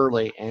results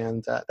early,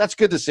 and that's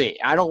good to see.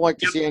 I don't like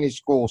to see any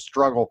school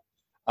struggle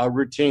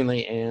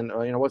routinely, and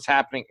what's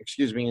happening,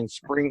 in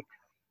spring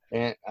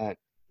and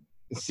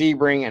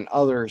Sebring and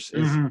others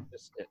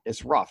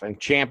is rough. And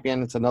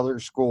Champion, it's another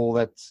school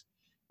that's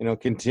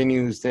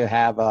continues to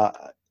have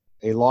a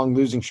long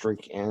losing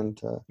streak,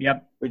 and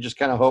we just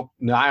kind of hope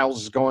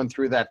Niles is going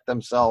through that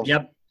themselves.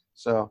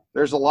 So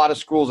there's a lot of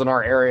schools in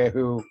our area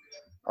who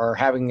are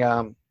having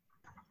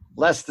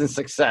less than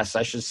success,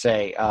 I should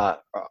say,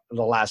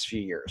 the last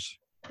few years.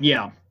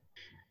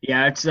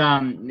 It's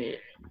you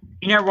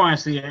never want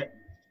to see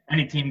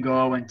any team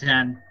go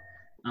 0-10.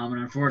 And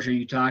unfortunately,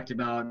 you talked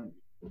about,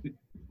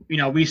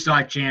 we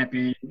saw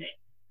Champion,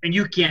 and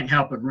you can't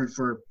help but root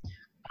for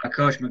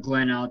Coach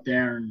McGlynn out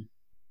there, and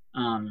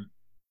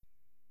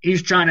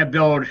he's trying to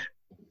build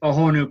a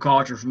whole new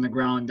culture from the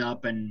ground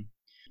up, and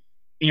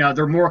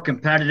they're more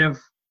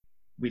competitive.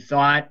 We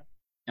thought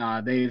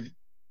they've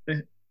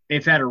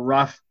had a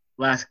rough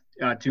last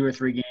 2 or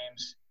 3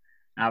 games.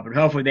 But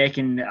hopefully they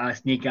can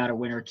sneak out a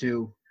win or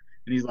two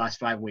in these last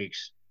 5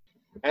 weeks.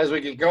 As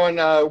we get going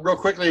real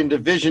quickly in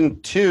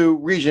Division 2,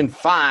 Region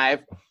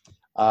 5,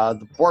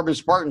 the Boardman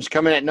Spartans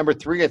coming at number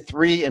 3 at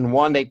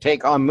 3-1. They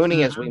take on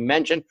Mooney, as we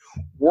mentioned.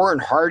 Warren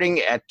Harding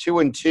at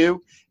 2-2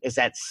 is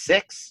at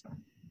 6.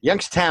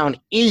 Youngstown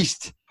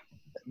East,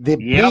 the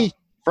beast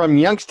from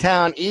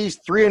Youngstown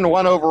East,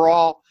 3-1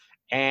 overall,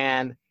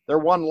 and their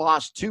one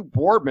loss to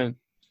Boardman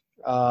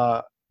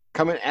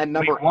coming at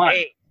number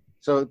 8.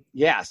 So,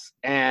 yes,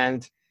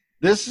 and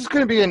this is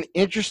going to be an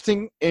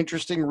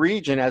interesting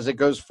region as it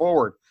goes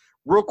forward.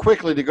 Real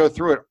quickly to go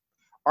through it,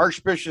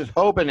 Archbishop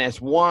Hoban has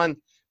 1,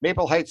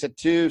 Maple Heights at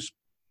 2,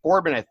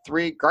 Boardman at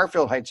 3,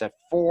 Garfield Heights at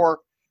 4,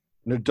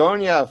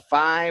 Nodonia at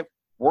 5,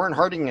 Warren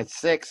Harding at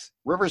 6,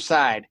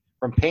 Riverside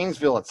from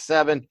Painesville at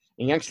 7,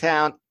 and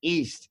Youngstown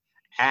East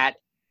at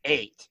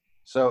 8.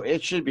 So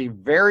it should be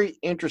very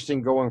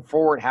interesting going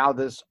forward how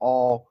this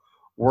all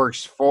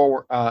works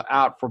forward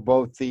out for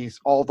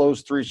all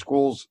those 3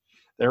 schools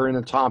that are in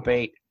the top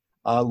 8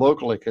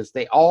 locally, because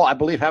they all, I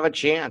believe, have a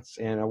chance.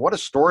 And what a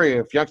story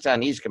if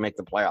Youngstown East can make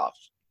the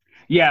playoffs.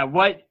 Yeah,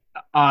 what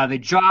the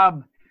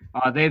job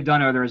they've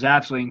done over there is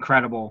absolutely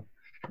incredible.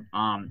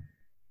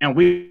 And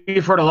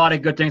we've heard a lot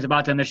of good things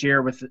about them this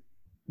year, with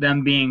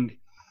them being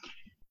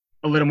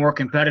a little more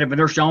competitive, and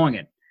they're showing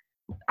it.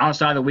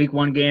 Outside the Week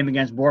 1 game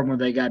against Boardman where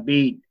they got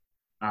beat,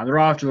 they're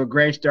off to a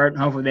great start,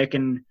 and hopefully they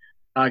can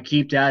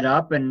keep that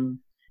up. And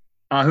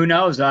who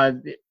knows,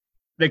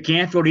 the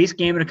Canfield East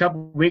game in a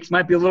couple of weeks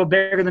might be a little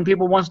bigger than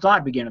people once thought at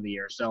the beginning of the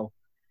year. So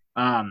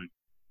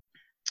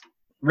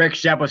Rick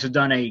Sheplis has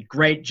done a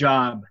great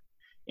job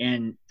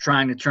in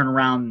trying to turn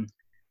around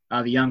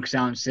the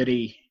Youngstown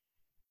City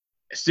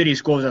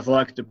Schools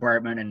Athletic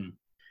Department and,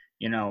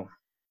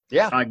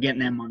 getting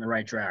them on the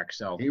right track.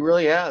 So he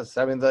really has.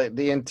 I mean,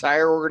 the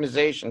entire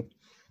organization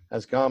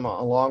has come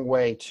a long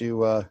way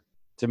to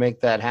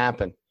make that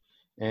happen.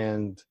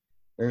 And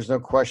there's no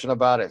question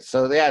about it.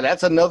 So, yeah,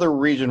 that's another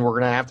region we're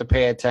going to have to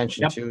pay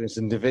attention to is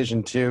in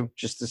Division 2,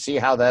 just to see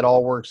how that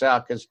all works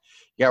out, because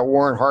you got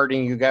Warren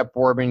Harding, you got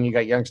Boardman, you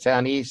got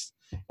Youngstown East.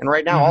 And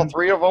right now, all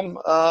 3 of them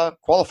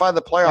qualify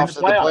the playoffs as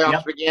the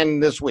playoffs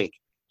begin this week.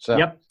 So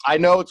I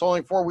know it's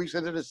only 4 weeks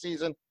into the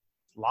season.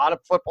 A lot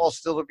of football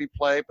still to be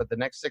played, but the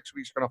next 6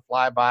 weeks are going to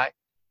fly by.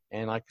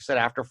 And like I said,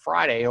 after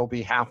Friday, it'll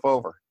be half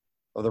over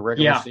of the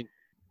regular season.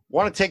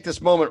 Want to take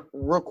this moment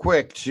real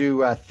quick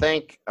to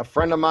thank a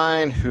friend of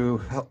mine who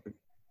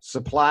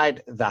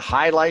supplied the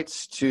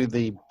highlights to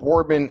the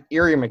Boardman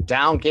Erie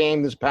McDowell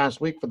game this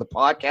past week for the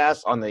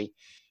podcast on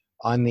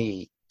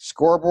the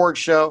scoreboard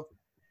show.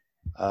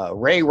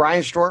 Ray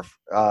Reinsdorf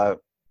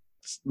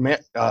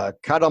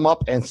cut them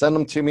up and sent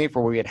them to me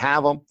for we would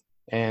have them,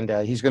 and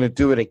he's going to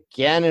do it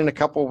again in a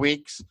couple of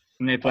weeks.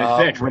 When they play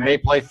Fitch, when they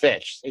play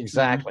Fitch,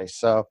 exactly.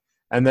 So,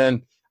 and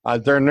then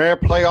during their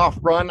playoff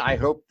run, I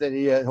hope that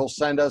he'll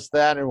send us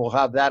that, and we'll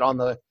have that on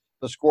the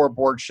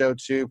scoreboard show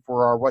too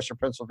for our Western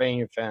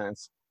Pennsylvania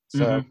fans.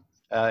 So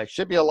it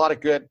should be a lot of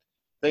good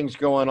things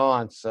going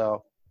on.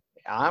 So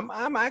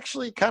I'm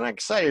actually kind of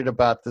excited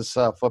about this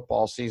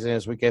football season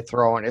as we get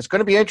thrown. It's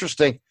going to be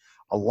interesting.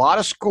 A lot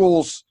of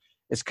schools,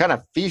 it's kind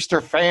of feast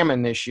or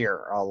famine this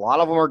year. A lot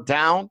of them are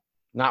down,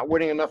 not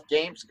winning enough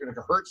games. It's going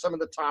to hurt some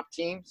of the top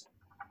teams.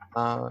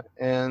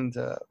 And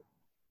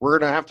we're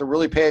going to have to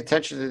really pay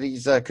attention to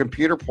these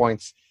computer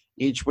points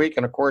each week.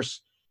 And, of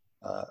course,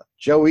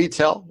 Joe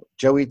Etel,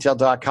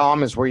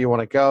 joeetel.com is where you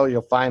want to go.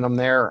 You'll find them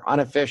there,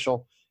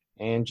 unofficial,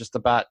 and just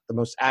about the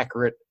most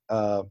accurate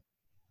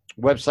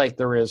website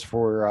there is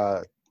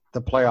for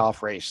the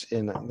playoff race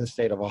in the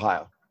state of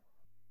Ohio.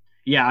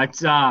 Yeah,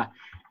 it's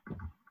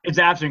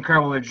absolutely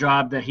incredible the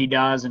job that he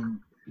does, and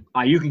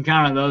you can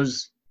count on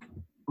those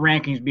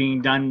rankings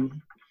being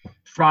done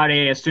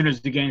Friday as soon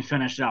as the game's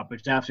finished up.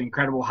 It's absolutely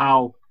incredible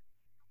how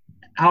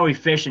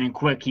efficient and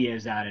quick he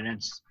is at it. And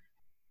it's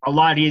a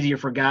lot easier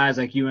for guys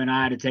like you and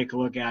I to take a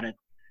look at it,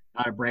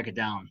 how to break it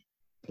down.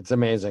 It's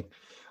amazing.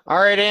 All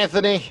right,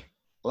 Anthony,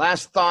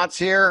 last thoughts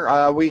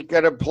here. We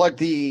got to plug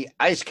the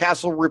Ice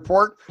Castle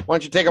report. Why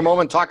don't you take a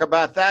moment and talk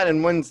about that,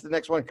 and when's the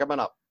next one coming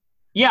up?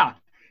 Yeah.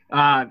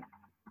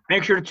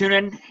 Make sure to tune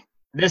in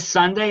this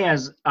Sunday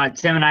as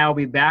Tim and I will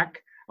be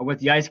back with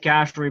the Ice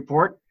Castle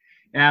report,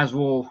 as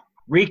we'll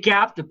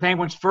recap the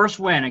Penguins' first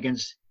win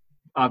against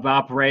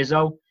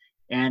Valparaiso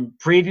and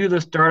preview the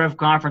start of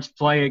conference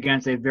play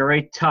against a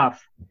very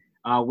tough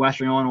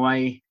Western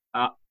Illinois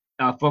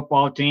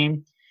football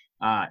team.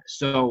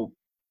 So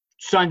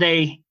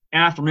Sunday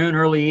afternoon,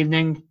 early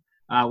evening,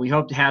 we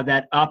hope to have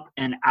that up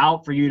and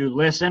out for you to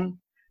listen.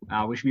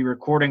 We should be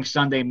recording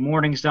Sunday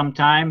morning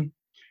sometime,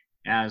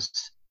 as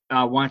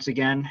once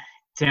again,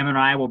 Tim and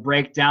I will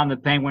break down the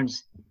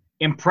Penguins'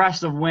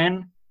 impressive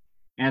win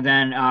and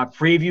then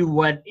preview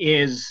what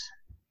is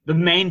the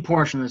main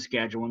portion of the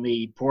schedule and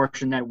the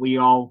portion that we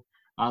all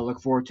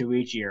look forward to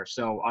each year.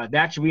 So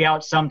that should be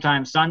out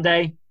sometime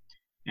Sunday.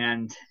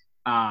 And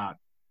thank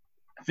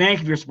you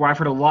for your support. I've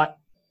heard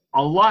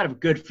a lot of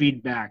good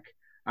feedback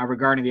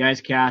regarding the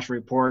IceCast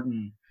report,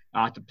 and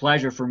it's a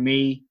pleasure for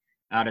me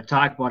to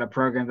talk about a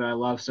program that I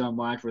love so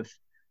much with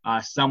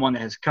someone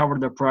that has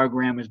covered the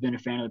program, has been a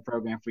fan of the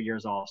program for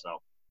years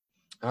also.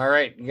 All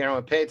right.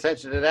 Pay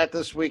attention to that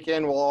this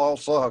weekend. We'll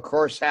also, of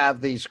course,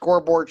 have the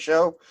scoreboard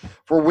show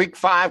for week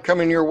 5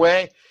 coming your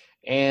way.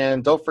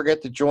 And don't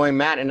forget to join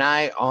Matt and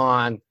I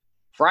on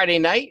Friday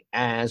night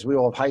as we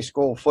will have high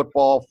school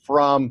football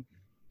from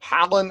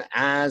Howland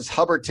as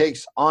Hubbard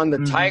takes on the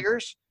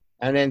Tigers.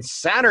 And then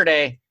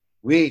Saturday,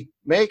 we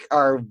make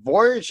our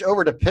voyage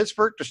over to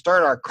Pittsburgh to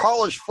start our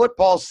college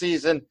football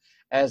season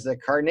as the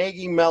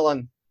Carnegie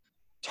Mellon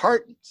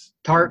Tartans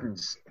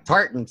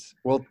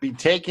will be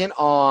taking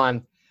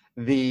on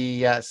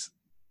the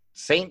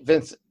St.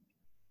 Vincent.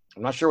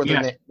 I'm not sure what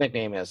the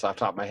nickname is off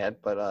the top of my head,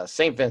 but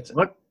St. Vincent.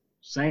 What?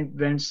 St.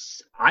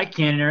 Vincent? I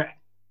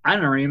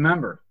don't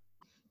remember.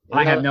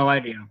 I have no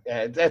idea.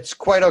 Yeah, that's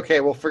quite okay.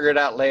 We'll figure it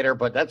out later,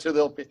 but that's who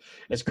they'll be.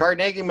 It's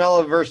Carnegie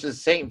Mellon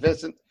versus St.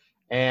 Vincent,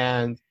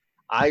 and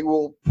I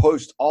will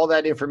post all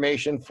that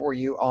information for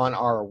you on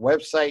our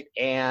website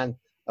and,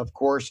 of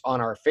course,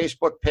 on our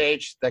Facebook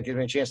page. That gives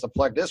me a chance to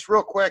plug this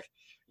real quick.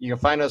 You can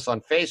find us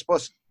on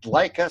Facebook.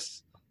 Like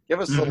us. Give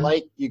us a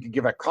like. You can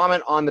give a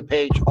comment on the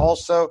page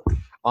also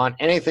on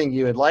anything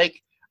you would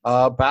like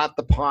about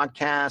the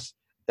podcast.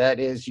 That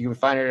is, you can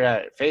find it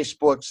at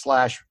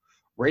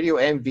Facebook/Radio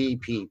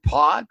MVP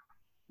Pod.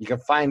 You can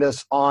find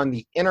us on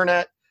the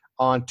internet,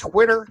 on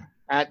Twitter,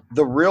 at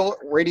The Real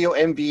Radio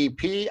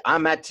MVP.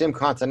 I'm at Tim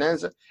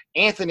Continenza.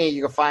 Anthony,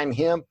 you can find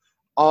him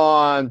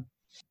on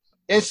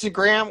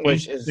Instagram,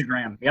 which is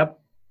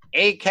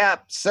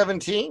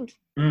ACAP17.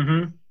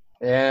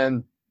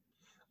 And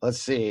let's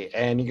see.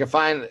 And you can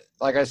find,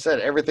 like I said,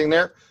 everything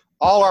there.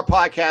 All our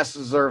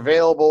podcasts are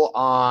available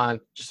on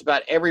just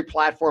about every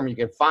platform you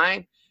can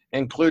find,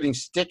 including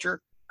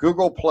Stitcher,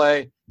 Google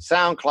Play,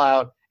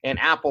 SoundCloud, and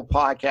Apple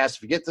Podcasts.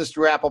 If you get this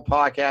through Apple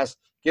Podcasts,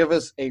 give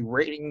us a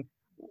rating,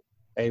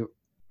 a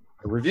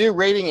review,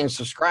 rating, and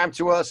subscribe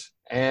to us.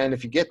 And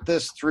if you get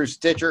this through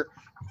Stitcher,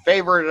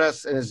 favorite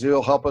us, and it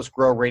will help us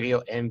grow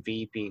Radio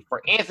MVP.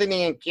 For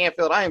Anthony and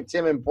Canfield, I am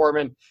Tim and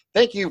Portman.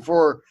 Thank you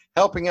for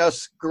helping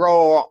us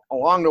grow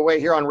along the way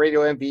here on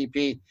Radio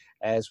MVP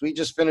as we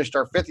just finished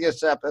our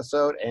 50th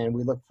episode, and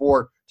we look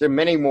forward to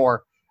many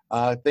more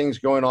things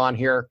going on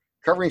here,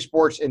 covering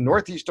sports in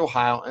Northeast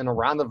Ohio and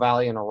around the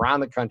Valley and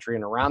around the country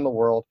and around the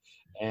world.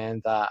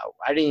 And I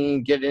didn't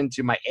even get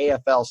into my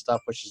AFL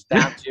stuff, which is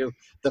down to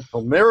the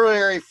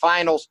preliminary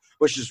finals,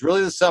 which is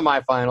really the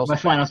semifinals.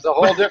 It's a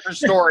whole different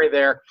story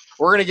there.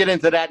 We're going to get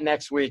into that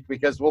next week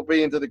because we'll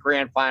be into the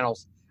grand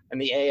finals in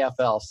the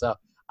AFL. So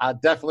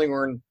definitely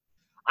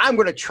I'm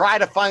going to try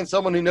to find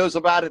someone who knows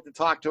about it to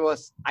talk to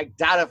us. I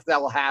doubt if that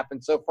will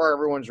happen. So far,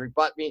 everyone's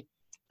rebut me,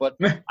 but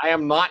I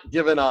am not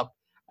giving up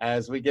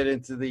as we get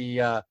into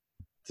the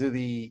to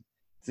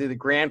the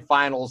grand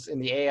finals in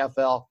the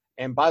AFL.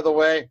 And by the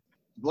way,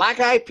 Black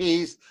Eyed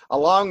Peas,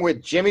 along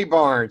with Jimmy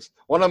Barnes,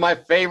 one of my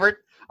favorite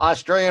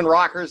Australian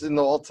rockers in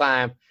the whole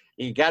time.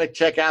 You got to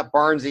check out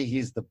Barnesy.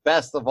 He's the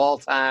best of all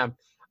time.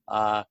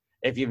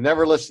 If you've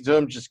never listened to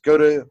him, just go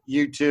to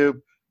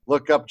YouTube,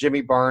 look up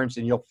Jimmy Barnes,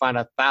 and you'll find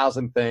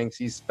 1,000 things.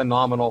 He's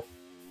phenomenal.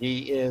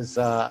 He is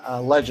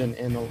a legend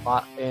in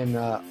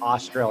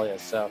Australia.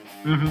 So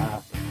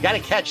got to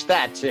catch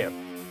that too.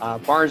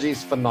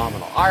 Barnesy's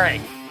phenomenal. All right.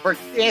 For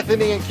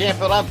Anthony and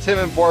Canfield, I'm Tim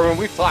and Boardman.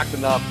 We've talked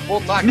enough.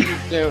 We'll talk to you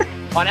soon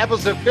on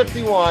episode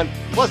 51,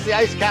 plus the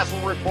Ice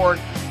Castle Report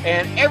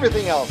and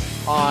everything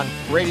else on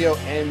Radio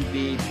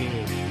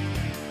MVP.